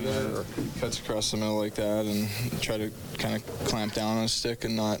desperation play there? Or? Cuts across the middle like that and try to kind of clamp down on a stick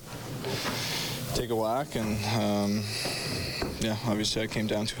and not take a whack. And yeah, obviously I came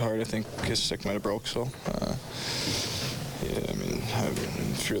down too hard. I think his stick might have broke. So yeah, I mean,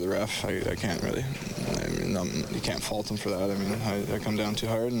 if you're the ref, I can't really. I mean, you can't fault him for that. I mean, I come down too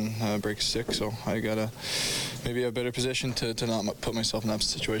hard and break a stick, so I gotta maybe a better position to not put myself in that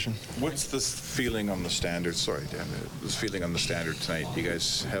situation. What's this feeling on the standard? Sorry, Dan. This feeling on the standard tonight. Do you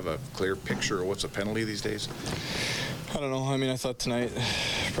guys have a clear picture of what's a penalty these days? I don't know. I mean, I thought tonight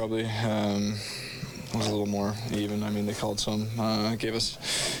probably was a little more even. I mean, they called some, gave us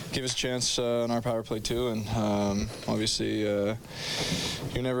a chance on our power play too, and obviously you're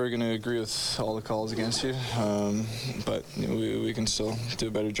never going to agree with all the calls against you, but you know, we can still do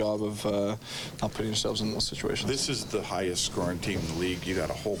a better job of not putting ourselves in those situations. This is the highest scoring team in the league. You got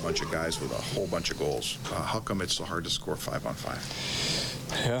a whole bunch of guys with a whole bunch of goals. How come it's so hard to score 5-on-5?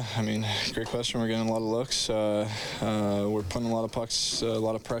 Yeah, I mean, great question. We're getting a lot of looks. We're putting a lot of pucks, a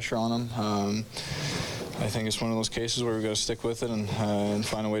lot of pressure on them. I think it's one of those cases where we've got to stick with it and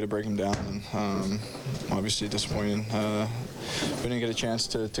find a way to break them down. And obviously disappointing. We didn't get a chance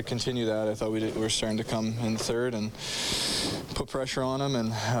to continue that. I thought we were starting to come in third and put pressure on them,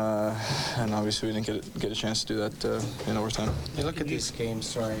 and obviously we didn't get a chance to do that in overtime. You look at these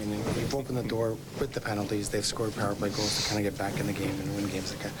games, and they've opened the door with the penalties. They've scored power play goals to kind of get back in the game and win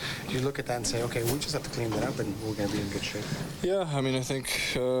games like that. You look at that and say, okay, we just have to clean that up and we're going to be in good shape. Yeah, I mean, I think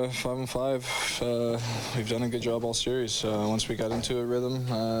 5-on-5, we've done a good job all series. Once we got into a rhythm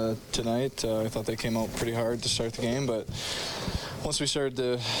tonight, I thought they came out pretty hard to start the game, but once we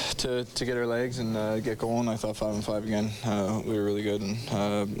started to get our legs and get going, I thought 5-on-5 again. We were really good, and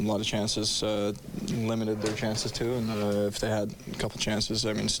a lot of chances limited their chances too. And if they had a couple chances,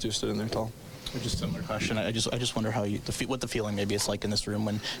 I mean, Stu stood in there tall. Just a similar question. I just wonder how what the feeling maybe it's like in this room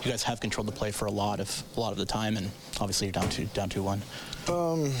when you guys have controlled the play for a lot of the time, and obviously you're down 2-1.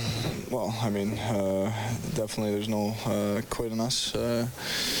 Well, I mean, definitely there's no quit on us.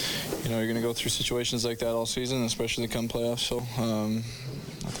 You know, you're going to go through situations like that all season, especially come playoffs. So I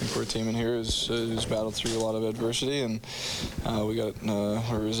think we're a team in here who's battled through a lot of adversity, and we got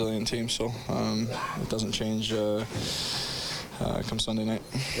a resilient team. So it doesn't change come Sunday night.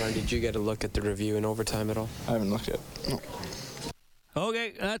 Ryan, did you get a look at the review in overtime at all? I haven't looked yet. No.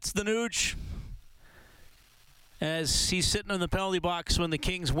 Okay, that's the Nooch. As he's sitting in the penalty box when the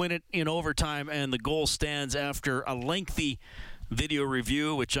Kings win it in overtime, and the goal stands after a lengthy video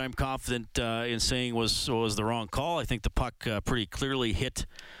review, which I'm confident in saying was the wrong call. I think the puck pretty clearly hit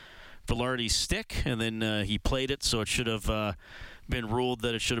Velarde's stick, and then he played it, so it should have been ruled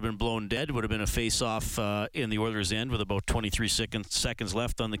that it should have been blown dead. Would have been a face-off in the Oilers' end with about 23 seconds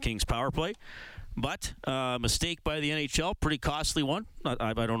left on the Kings' power play. But mistake by the NHL, pretty costly one.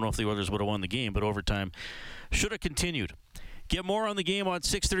 I don't know if the Oilers would have won the game, but overtime should have continued. Get more on the game on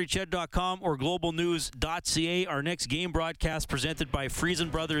 630ched.com or globalnews.ca. Our next game broadcast presented by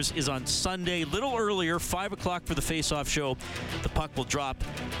Friesen Brothers is on Sunday, little earlier, 5 o'clock for the face-off show. The puck will drop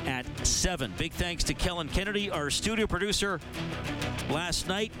at 7. Big thanks to Kellen Kennedy, our studio producer last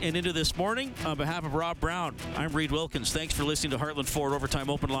night and into this morning. On behalf of Rob Brown, I'm Reed Wilkins. Thanks for listening to Heartland Ford Overtime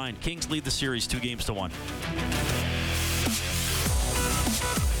Open Line. Kings lead the series 2-1.